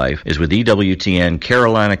daily life is with EWTN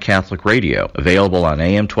Carolina Catholic Radio, available on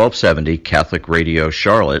AM 1270 Catholic Radio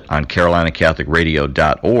Charlotte, on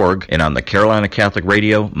carolinacatholicradio.org, and on the Carolina Catholic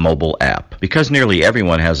Radio mobile app. Because nearly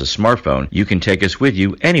everyone has a smartphone, you can take us with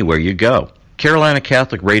you anywhere you go. Carolina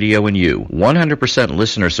Catholic Radio and you, 100%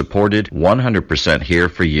 listener supported, 100% here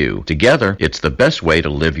for you. Together, it's the best way to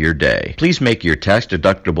live your day. Please make your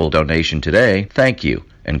tax-deductible donation today. Thank you.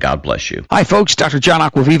 And God bless you. Hi, folks. Dr. John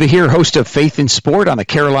Acquaviva here, host of Faith in Sport on the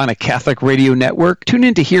Carolina Catholic Radio Network. Tune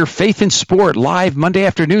in to hear Faith in Sport live Monday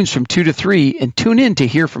afternoons from 2 to 3, and tune in to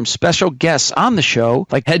hear from special guests on the show,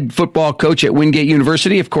 like head football coach at Wingate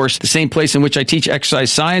University, of course, the same place in which I teach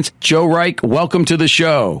exercise science, Joe Reich. Welcome to the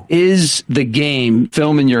show. Is the game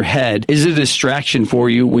film in your head? Is it a distraction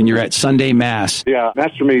for you when you're at Sunday Mass? Yeah,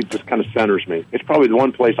 Mass for me just kind of centers me. It's probably the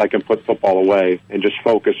one place I can put football away and just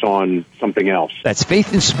focus on something else. That's Faith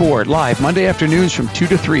in Sport, live Monday afternoons from 2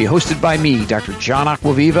 to 3, hosted by me, Dr. John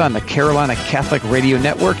Acquaviva, on the Carolina Catholic Radio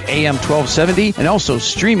Network, AM 1270, and also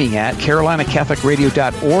streaming at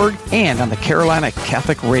carolinacatholicradio.org and on the Carolina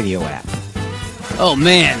Catholic Radio app. Oh,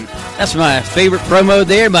 man, that's my favorite promo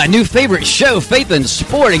there, my new favorite show, Faith in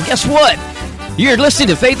Sport, and guess what? You're listening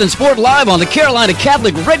to Faith in Sport live on the Carolina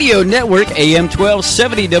Catholic Radio Network, AM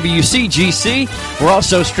 1270 WCGC. We're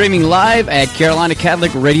also streaming live at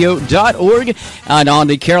carolinacatholicradio.org and on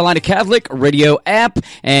the Carolina Catholic Radio app.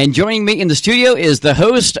 And joining me in the studio is the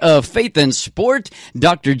host of Faith in Sport,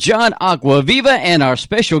 Dr. John Acquaviva, and our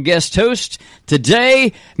special guest host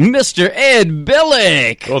today, Mr. Ed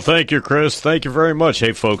Billick. Well, thank you, Chris. Thank you very much.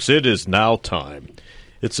 Hey, folks, it is now time.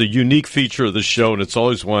 It's a unique feature of the show, and it's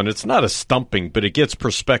always one. It's not a stumping, but it gets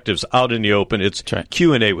perspectives out in the open. It's right.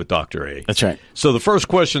 Q&A with Dr. A. That's right. So the first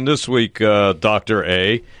question this week, Dr.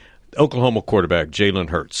 A, Oklahoma quarterback Jalen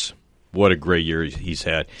Hurts. What a great year he's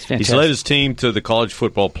had. He's led his team to the college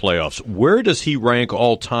football playoffs. Where does he rank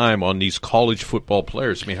all time on these college football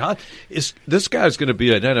players? I mean, this guy's going to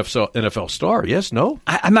be an NFL star, yes, no?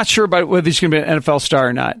 I'm not sure about whether he's going to be an NFL star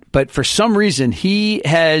or not, but for some reason he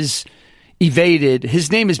has evaded.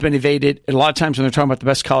 His name has been evaded a lot of times when they're talking about the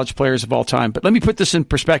best college players of all time. But let me put this in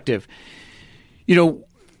perspective. You know,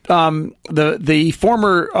 the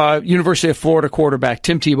former University of Florida quarterback,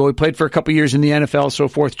 Tim Tebow, he played for a couple years in the NFL and so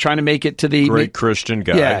forth, trying to make it to the great Christian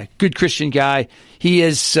guy. Yeah, good Christian guy. He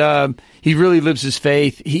is. He really lives his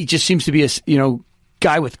faith. He just seems to be a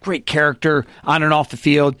guy with great character on and off the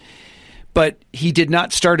field. But he did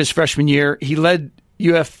not start his freshman year. He led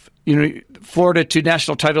Florida to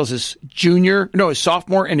national titles his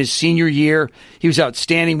sophomore and his senior year. He was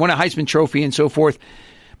outstanding, won a Heisman Trophy and so forth.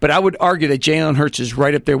 But I would argue that Jalen Hurts is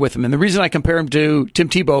right up there with him. And the reason I compare him to Tim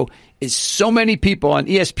Tebow is so many people on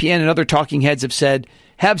ESPN and other talking heads have said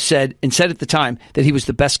and said at the time that he was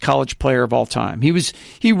the best college player of all time. He was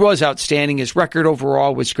outstanding. His record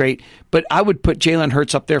overall was great. But I would put Jalen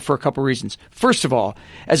Hurts up there for a couple reasons. First of all,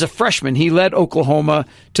 as a freshman, he led Oklahoma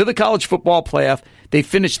to the college football playoff. They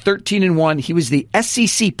finished 13-1. He was the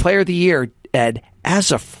SEC Player of the Year, Ed,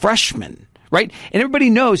 as a freshman, right? And everybody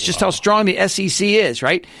knows just how strong the SEC is,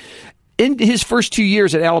 right? In his first 2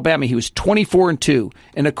 years at Alabama, he was 24-2.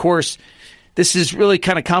 And, of course, this is really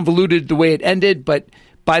kind of convoluted the way it ended, but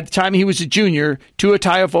by the time he was a junior, Tua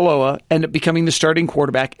Tagovailoa ended up becoming the starting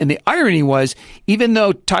quarterback. And the irony was, even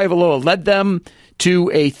though Tagovailoa led them to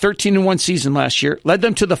a 13-1 season last year, led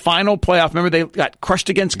them to the final playoff. Remember, they got crushed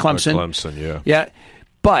against Clemson. Yeah.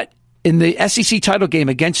 But in the SEC title game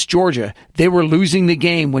against Georgia, they were losing the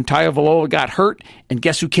game when Tagovailoa got hurt. And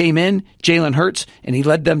guess who came in? Jalen Hurts, and he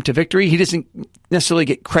led them to victory. He doesn't necessarily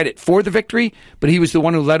get credit for the victory, but he was the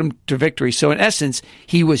one who led them to victory. So in essence,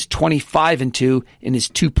 he was 25-2 in his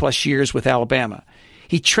 2+ years with Alabama.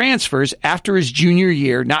 He transfers after his junior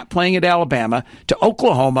year, not playing at Alabama, to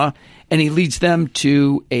Oklahoma, and he leads them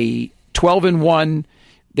to a 12-1.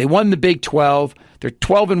 They won the Big 12. They're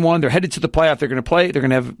 12-1. They're headed to the playoff. They're going to play. They're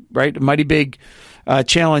going to have a mighty big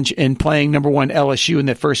challenge in playing number 1 LSU in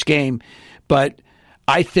that first game. But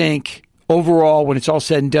I think overall, when it's all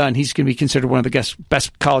said and done, he's going to be considered one of the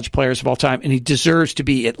best college players of all time, and he deserves to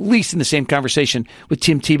be at least in the same conversation with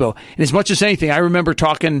Tim Tebow. And as much as anything, I remember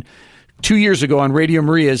talking 2 years ago on Radio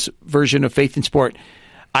Maria's version of Faith in Sport,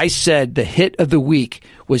 I said the hit of the week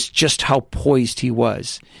was just how poised he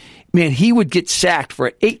was. Man, he would get sacked for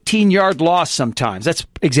an 18-yard loss sometimes. That's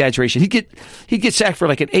exaggeration. He'd get sacked for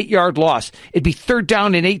like an 8-yard loss. It'd be 3rd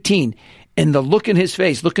down and 18. And the look in his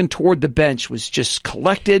face, looking toward the bench, was just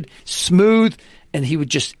collected, smooth, and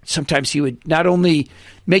sometimes he would not only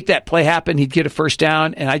make that play happen, he'd get a first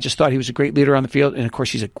down, and I just thought he was a great leader on the field, and of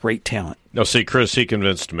course he's a great talent. No, see, Chris, he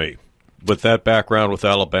convinced me. With that background with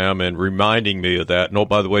Alabama and reminding me of that. And, oh,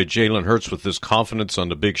 by the way, Jalen Hurts with his confidence on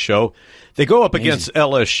the big show. They go up against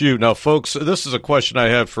LSU. Now, folks, this is a question I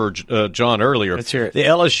had for John earlier. Let's hear it. The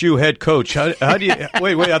LSU head coach. How do you –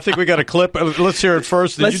 wait, I think we got a clip. Let's hear it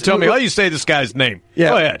first. Then you tell me how you say this guy's name. Yeah.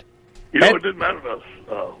 Go ahead. It didn't matter to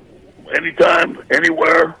us. Anytime,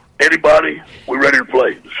 anywhere, anybody, we're ready to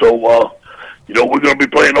play. So, we're going to be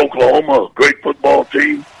playing Oklahoma, a great football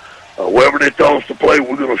team. Wherever they tell us to play,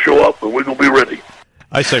 we're going to show up and we're going to be ready.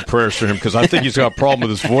 I say prayers for him because I think he's got a problem with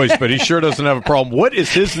his voice, but he sure doesn't have a problem. What is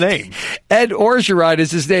his name? Ed Orgeron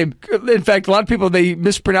is his name. In fact, a lot of people, they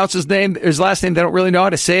mispronounce his last name. They don't really know how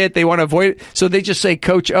to say it. They want to avoid it, so they just say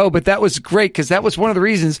Coach O. But that was great because that was one of the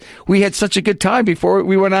reasons we had such a good time before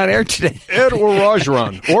we went on air today. Ed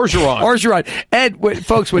Orgeron. Ed,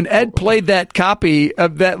 folks, when Ed played that copy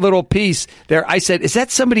of that little piece there, I said, is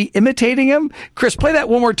that somebody imitating him? Chris, play that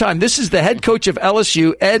one more time. This is the head coach of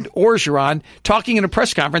LSU, Ed Orgeron, talking in a press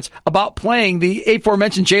conference about playing the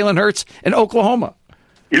aforementioned Jalen Hurts in Oklahoma.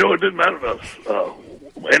 It didn't matter to us.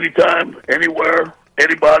 Anytime, anywhere,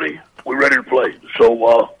 anybody, we're ready to play. So,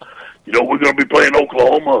 we're going to be playing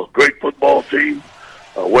Oklahoma, a great football team.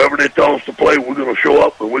 Wherever they tell us to play, we're going to show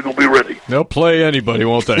up and we're going to be ready. They'll play anybody,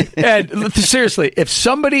 won't they? And seriously, if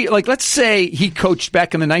somebody, let's say he coached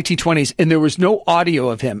back in the 1920s and there was no audio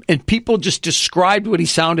of him and people just described what he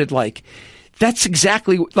sounded like, that's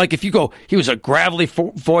exactly like if you go, he was a gravelly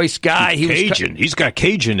voice guy. He's got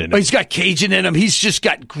Cajun in him. He's got Cajun in him. He's just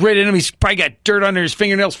got grit in him. He's probably got dirt under his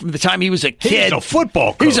fingernails from the time he was a kid. He's a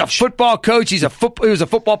football coach. He's a football coach. He was a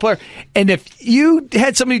football player. And if you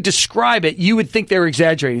had somebody describe it, you would think they were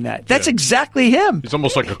exaggerating that. That's exactly him. He's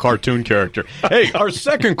almost like a cartoon character. Hey, our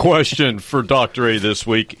second question for Dr. A this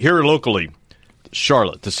week, here locally.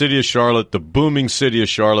 Charlotte, the city of Charlotte, the booming city of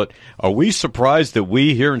Charlotte. Are we surprised that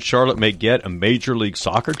we here in Charlotte may get a Major League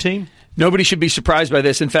Soccer team? Nobody should be surprised by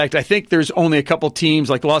this. In fact, I think there's only a couple teams,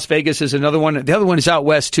 like Las Vegas is another one. The other one is out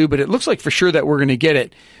west, too, but it looks like for sure that we're going to get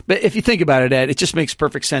it. But if you think about it, Ed, it just makes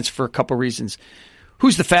perfect sense for a couple reasons.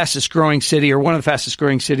 Who's the fastest growing city or one of the fastest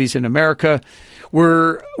growing cities in America?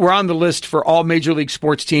 We're on the list for all Major League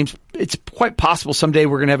sports teams. It's quite possible someday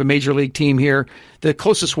we're going to have a Major League team here. The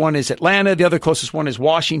closest one is Atlanta. The other closest one is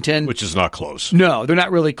Washington. Which is not close. No, they're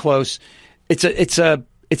not really close. It's a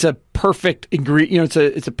perfect ingredient.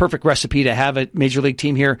 It's a perfect recipe to have a Major League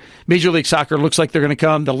team here. Major League Soccer looks like they're going to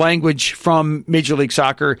come. The language from Major League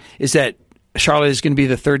Soccer is that Charlotte is going to be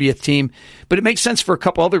the 30th team, but it makes sense for a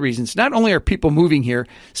couple other reasons. Not only are people moving here,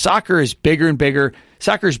 soccer is bigger and bigger.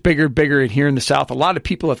 Soccer is bigger and bigger here in the South. A lot of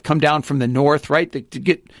people have come down from the North, right, to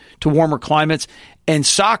get to warmer climates. And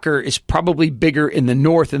soccer is probably bigger in the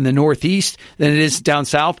North and the Northeast than it is down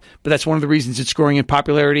South, but that's one of the reasons it's growing in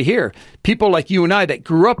popularity here. People like you and I that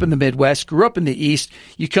grew up in the Midwest, grew up in the East,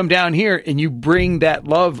 you come down here and you bring that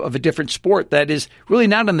love of a different sport that is really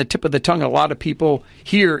not on the tip of the tongue of a lot of people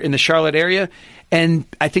here in the Charlotte area. And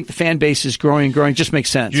I think the fan base is growing and growing. It just makes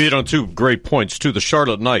sense. You hit on two great points, too. The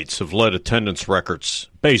Charlotte Knights have led attendance records.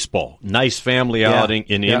 Baseball, nice family outing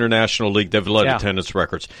in the International League. They've led attendance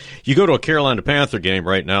records. You go to a Carolina Panther game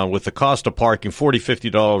right now, with the cost of parking,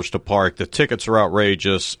 $40, $50 to park. The tickets are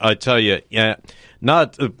outrageous. I tell you,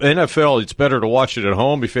 not NFL, it's better to watch it at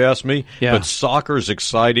home, if you ask me. Yeah. But soccer is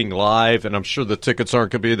exciting live, and I'm sure the tickets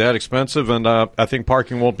aren't going to be that expensive, and I think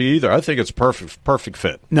parking won't be either. I think it's perfect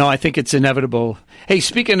fit. No, I think it's inevitable. Hey,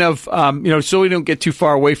 speaking of, so we don't get too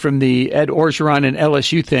far away from the Ed Orgeron and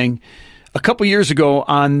LSU thing, a couple years ago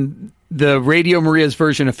on the Radio Maria's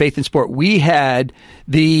version of Faith in Sport, we had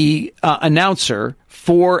the announcer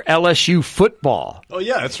for LSU football. Oh,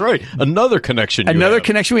 yeah, that's right. Another connection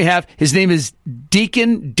we have. His name is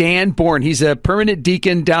Deacon Dan Bourne. He's a permanent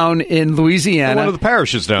deacon down in Louisiana. One of the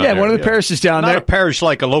parishes down there. Yeah, one of the parishes down there. Not a parish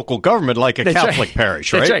like a local government, like a Catholic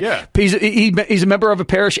parish, right? That's right. Yeah. He's a member of a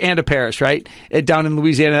parish and a parish, right? Down in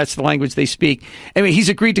Louisiana, that's the language they speak. Anyway, he's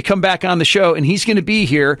agreed to come back on the show, and he's going to be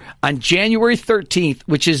here on January 13th,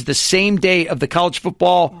 which is the same day of the college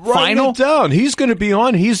football final. Write it down. He's going to be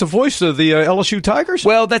on. He's the voice of the LSU Tigers?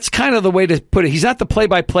 Well, that's kind of the way to put it. He's not the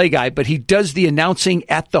play-by-play guy, but he does the announcing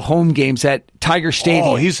at the home games at Tiger Stadium.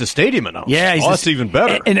 Oh, he's the stadium announcer. Yeah, that's even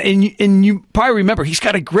better. And you probably remember, he's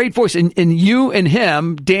got a great voice. And you and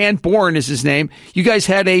him, Dan Bourne is his name, you guys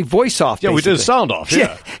had a voice-off. Yeah, basically. We did a sound-off,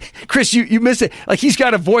 yeah. Chris, you missed it. Like, he's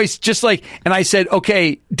got a voice just like, and I said,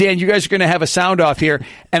 okay, Dan, you guys are going to have a sound-off here.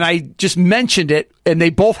 And I just mentioned it, and they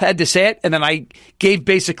both had to say it, and then I gave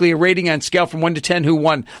basically a rating on scale from 1 to 10 who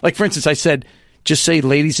won. Like, for instance, I said, just say,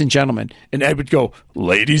 ladies and gentlemen. And Ed would go,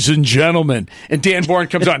 ladies and gentlemen. And Dan Bourne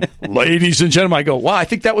comes on, ladies and gentlemen. I go, wow, I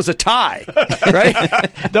think that was a tie. Right?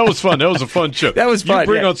 That was fun. That was a fun show. That was fun. You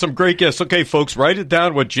bring on some great guests. Okay, folks, write it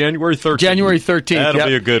down. January 13th? January 13th. That'll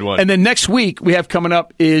be a good one. And then next week we have coming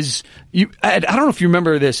up is, Ed, I don't know if you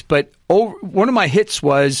remember this, but one of my hits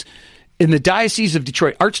was in the Diocese of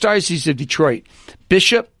Detroit, Archdiocese of Detroit,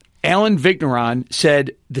 Bishop Alan Vigneron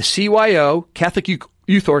said the CYO, Catholic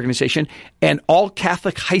Youth Organization, and all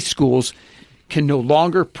Catholic high schools can no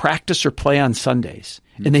longer practice or play on Sundays.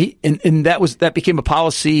 And that became a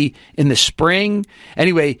policy in the spring.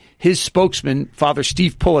 Anyway, his spokesman, Father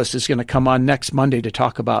Steve Pullis, is going to come on next Monday to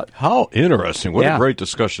talk about. How interesting. What a great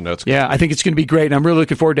discussion that's going to be. I think it's going to be great. And I'm really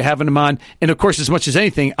looking forward to having him on. And of course, as much as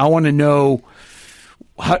anything, I want to know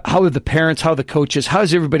how are the parents, how are the coaches, how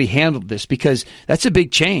has everybody handled this? Because that's a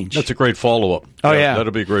big change. That's a great follow-up. Oh, yeah.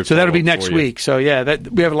 That'll be great. So that'll be next week. So, yeah,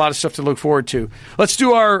 we have a lot of stuff to look forward to. Let's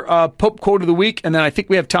do our Pope Quote of the Week, and then I think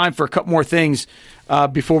we have time for a couple more things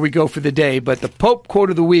before we go for the day. But the Pope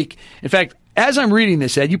Quote of the Week, in fact, as I'm reading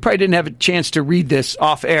this, Ed, you probably didn't have a chance to read this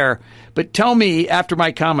off air, but tell me after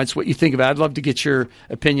my comments what you think about it. I'd love to get your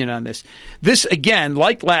opinion on this. This, again,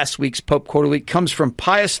 like last week's Pope Quote of the Week, comes from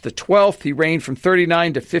Pius XII. He reigned from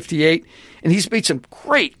 39 to 58, and he's made some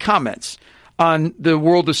great comments on the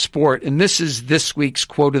world of sport, and this is this week's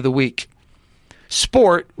Quote of the Week.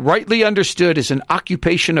 Sport, rightly understood, is an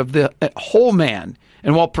occupation of the whole man,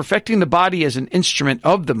 and while perfecting the body as an instrument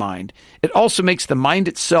of the mind, it also makes the mind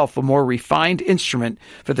itself a more refined instrument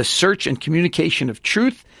for the search and communication of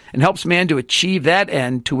truth and helps man to achieve that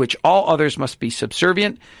end to which all others must be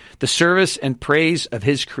subservient, the service and praise of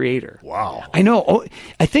his Creator. Wow. I know.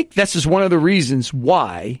 I think this is one of the reasons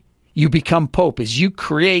why you become Pope, is you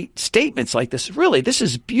create statements like this. Really, this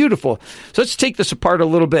is beautiful. So let's take this apart a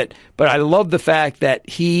little bit. But I love the fact that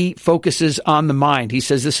he focuses on the mind. He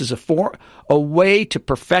says this is a way to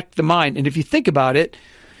perfect the mind. And if you think about it,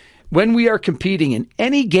 when we are competing in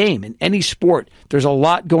any game, in any sport, there's a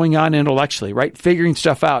lot going on intellectually, right? Figuring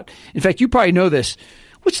stuff out. In fact, you probably know this.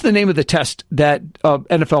 What's the name of the test that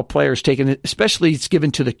NFL players take? And especially it's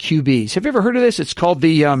given to the QBs. Have you ever heard of this? It's called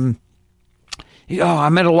the...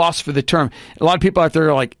 I'm at a loss for the term. A lot of people out there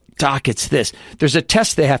are like, Doc, it's this. There's a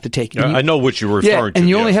test they have to take. I know what you're referring to. And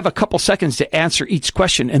you only have a couple seconds to answer each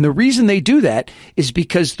question. And the reason they do that is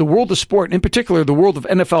because the world of sport, and in particular the world of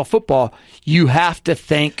NFL football, you have to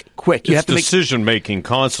think quick. You have to decision-making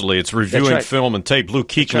constantly. It's reviewing film and tape. Luke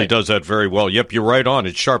Kuechly does that very well. Yep, you're right on.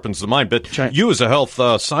 It sharpens the mind. But you as a health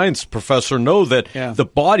science professor know that the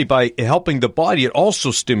body, by helping the body, it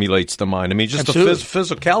also stimulates the mind. I mean, just the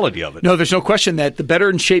physicality of it. No, there's no question that the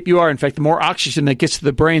better in shape you are, in fact, the more oxygen that gets to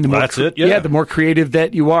the brain, the more creative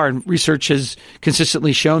that you are, and research has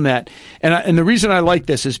consistently shown that. And the reason I like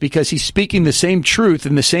this is because he's speaking the same truth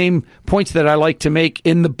and the same points that I like to make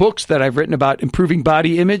in the books that I've written about improving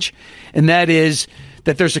body image, and that is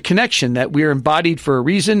that there's a connection, that we are embodied for a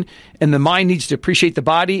reason, and the mind needs to appreciate the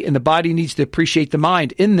body, and the body needs to appreciate the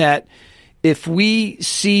mind, in that if we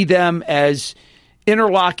see them as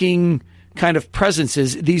interlocking kind of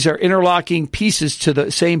presences, these are interlocking pieces to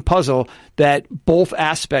the same puzzle, that both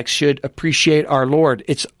aspects should appreciate our Lord.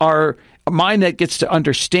 It's our mind that gets to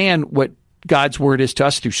understand what God's word is to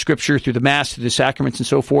us through Scripture, through the Mass, through the sacraments, and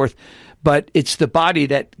so forth. but it's the body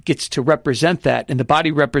that gets to represent that. And the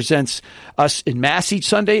body represents us in Mass each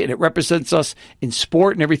Sunday, and it represents us in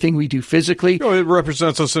sport and everything we do physically. It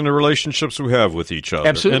represents us in the relationships we have with each other.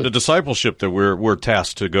 Absolutely. And the discipleship that we're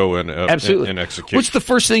tasked to go and execute. What's the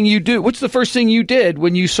first thing you do? What's the first thing you did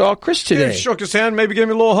when you saw Chris today? Yeah, shook his hand, maybe gave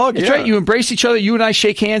me a little hug. That's right. You embrace each other. You and I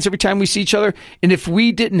shake hands every time we see each other. And if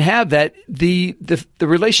we didn't have that, the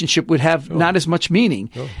relationship would have not as much meaning.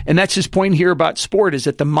 And that's his point here about sport, is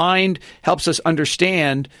that the mind helps us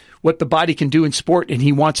understand what the body can do in sport, and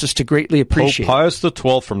he wants us to greatly appreciate Pope Pius XII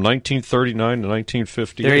from 1939 to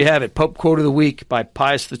 1958. There you have it. Pope Quote of the Week by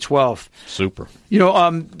Pius XII. Super.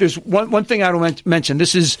 There's one thing I want to mention.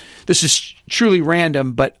 This is truly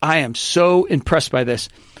random, but I am so impressed by this.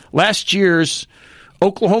 Last year's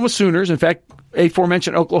Oklahoma Sooners, in fact,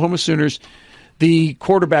 aforementioned Oklahoma Sooners, the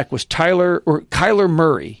quarterback was Kyler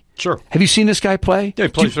Murray. Sure. Have you seen this guy play? Yeah,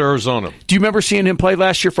 he played for Arizona. Do you remember seeing him play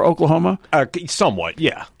last year for Oklahoma? Somewhat,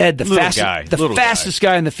 yeah. Ed, the fastest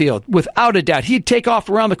guy in the field, without a doubt. He'd take off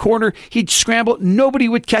around the corner. He'd scramble. Nobody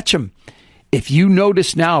would catch him. If you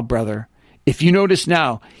notice now, brother,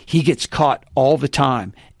 he gets caught all the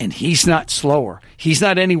time, and he's not slower. He's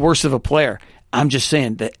not any worse of a player. I'm just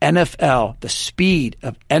saying the NFL, the speed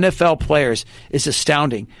of NFL players is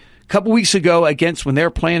astounding. A couple weeks ago, when they were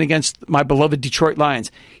playing against my beloved Detroit Lions,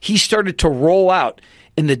 he started to roll out,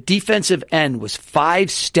 and the defensive end was 5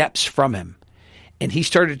 steps from him. And he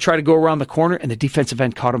started to try to go around the corner, and the defensive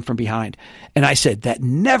end caught him from behind. And I said, that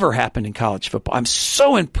never happened in college football. I'm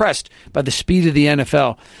so impressed by the speed of the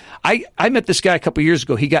NFL. I met this guy a couple years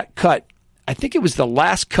ago. He got cut. I think it was the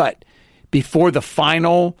last cut before the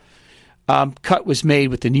final cut was made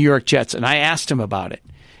with the New York Jets. And I asked him about it.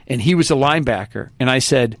 And he was a linebacker. And I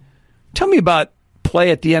said, tell me about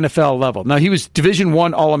play at the NFL level. Now, he was Division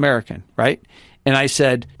I All-American, right? And I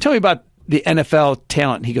said, tell me about the NFL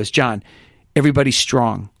talent. And he goes, John, everybody's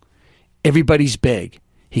strong. Everybody's big.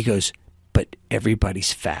 He goes, but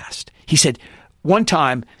everybody's fast. He said, one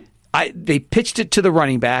time, they pitched it to the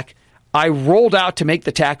running back. I rolled out to make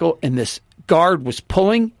the tackle, and this guard was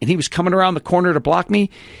pulling, and he was coming around the corner to block me.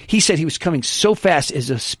 He said he was coming so fast as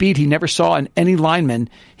a speed he never saw in any lineman.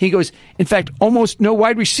 He goes, in fact, almost no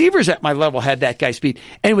wide receivers at my level had that guy's speed.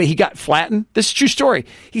 Anyway, he got flattened. This is a true story.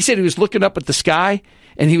 He said he was looking up at the sky,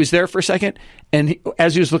 and he was there for a second, and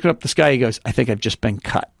as he was looking up at the sky, he goes, I think I've just been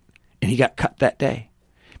cut. And he got cut that day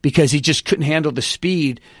because he just couldn't handle the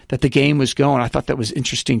speed that the game was going. I thought that was an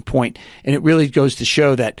interesting point, and it really goes to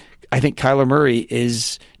show that I think Kyler Murray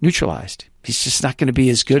is neutralized. He's just not going to be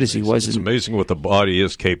as good as he was. It's amazing what the body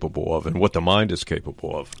is capable of and what the mind is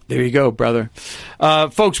capable of. There you go, brother.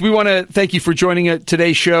 Folks, we want to thank you for joining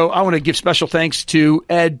today's show. I want to give special thanks to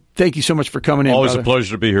Ed. Thank you so much for coming in, Always brother. A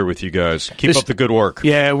pleasure to be here with you guys. Keep up the good work.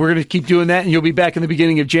 Yeah, we're going to keep doing that, and you'll be back in the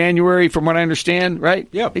beginning of January, from what I understand, right?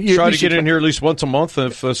 Yeah, try to get in here at least once a month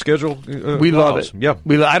if schedule we love it. Yeah.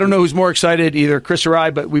 I don't know who's more excited, either Chris or I,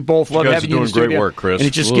 but we both love having you in the studio. You guys are doing great work, Chris. And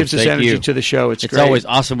it just gives us energy to the show. It's great. Always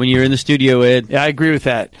awesome when you're in the studio, Ed. Yeah, I agree with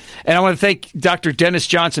that. And I want to thank Dr. Dennis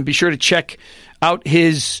Johnson. Be sure to check out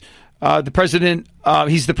his the president.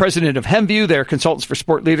 He's the president of HemView. They're consultants for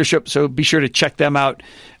sport leadership, so be sure to check them out.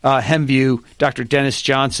 HemView, Dr. Dennis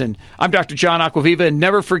Johnson. I'm Dr. John Acquaviva, and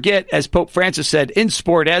never forget, as Pope Francis said, in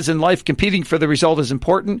sport, as in life, competing for the result is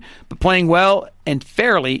important, but playing well and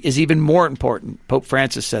fairly is even more important. Pope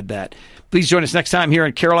Francis said that. Please join us next time here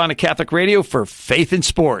on Carolina Catholic Radio for Faith in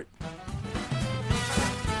Sport.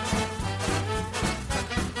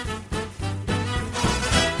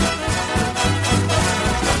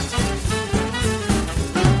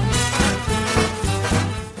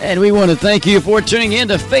 And we want to thank you for tuning in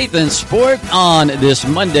to Faith in Sport on this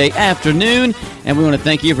Monday afternoon. And we want to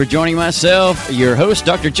thank you for joining myself, your host,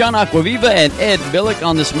 Dr. John Acquaviva, and Ed Billick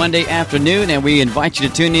on this Monday afternoon. And we invite you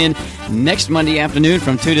to tune in next Monday afternoon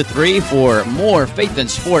from 2 to 3 for more Faith in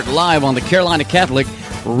Sport live on the Carolina Catholic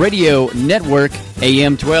Radio Network,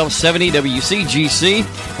 AM 1270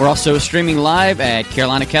 WCGC. We're also streaming live at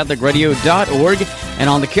carolinacatholicradio.org and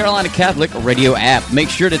on the Carolina Catholic Radio app. Make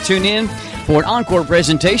sure to tune in for an encore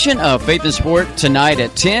presentation of Faith in Sport tonight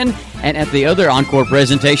at 10 and at the other encore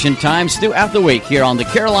presentation times throughout the week here on the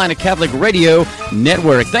Carolina Catholic Radio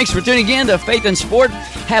Network. Thanks for tuning in to Faith in Sport.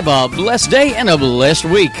 Have a blessed day and a blessed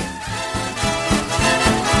week.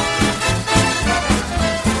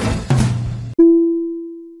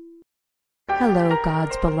 Hello,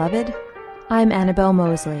 God's beloved. I'm Annabelle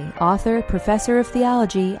Mosley, author, professor of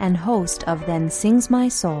theology, and host of Then Sings My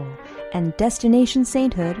Soul and Destination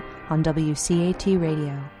Sainthood on WCAT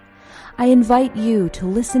Radio. I invite you to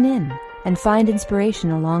listen in and find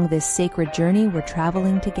inspiration along this sacred journey we're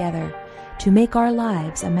traveling together to make our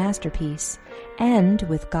lives a masterpiece, and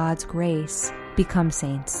with God's grace, become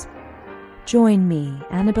saints. Join me,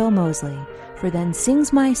 Annabelle Mosley, for Then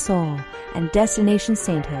Sings My Soul and Destination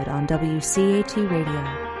Sainthood on WCAT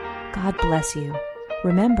Radio. God bless you.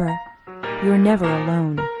 Remember, you're never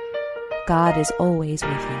alone. God is always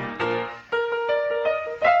with you.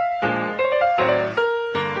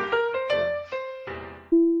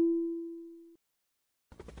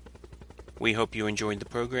 We hope you enjoyed the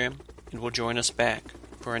program and will join us back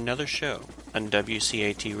for another show on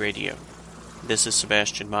WCAT Radio. This is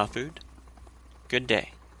Sebastian Mahfood. Good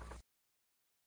day.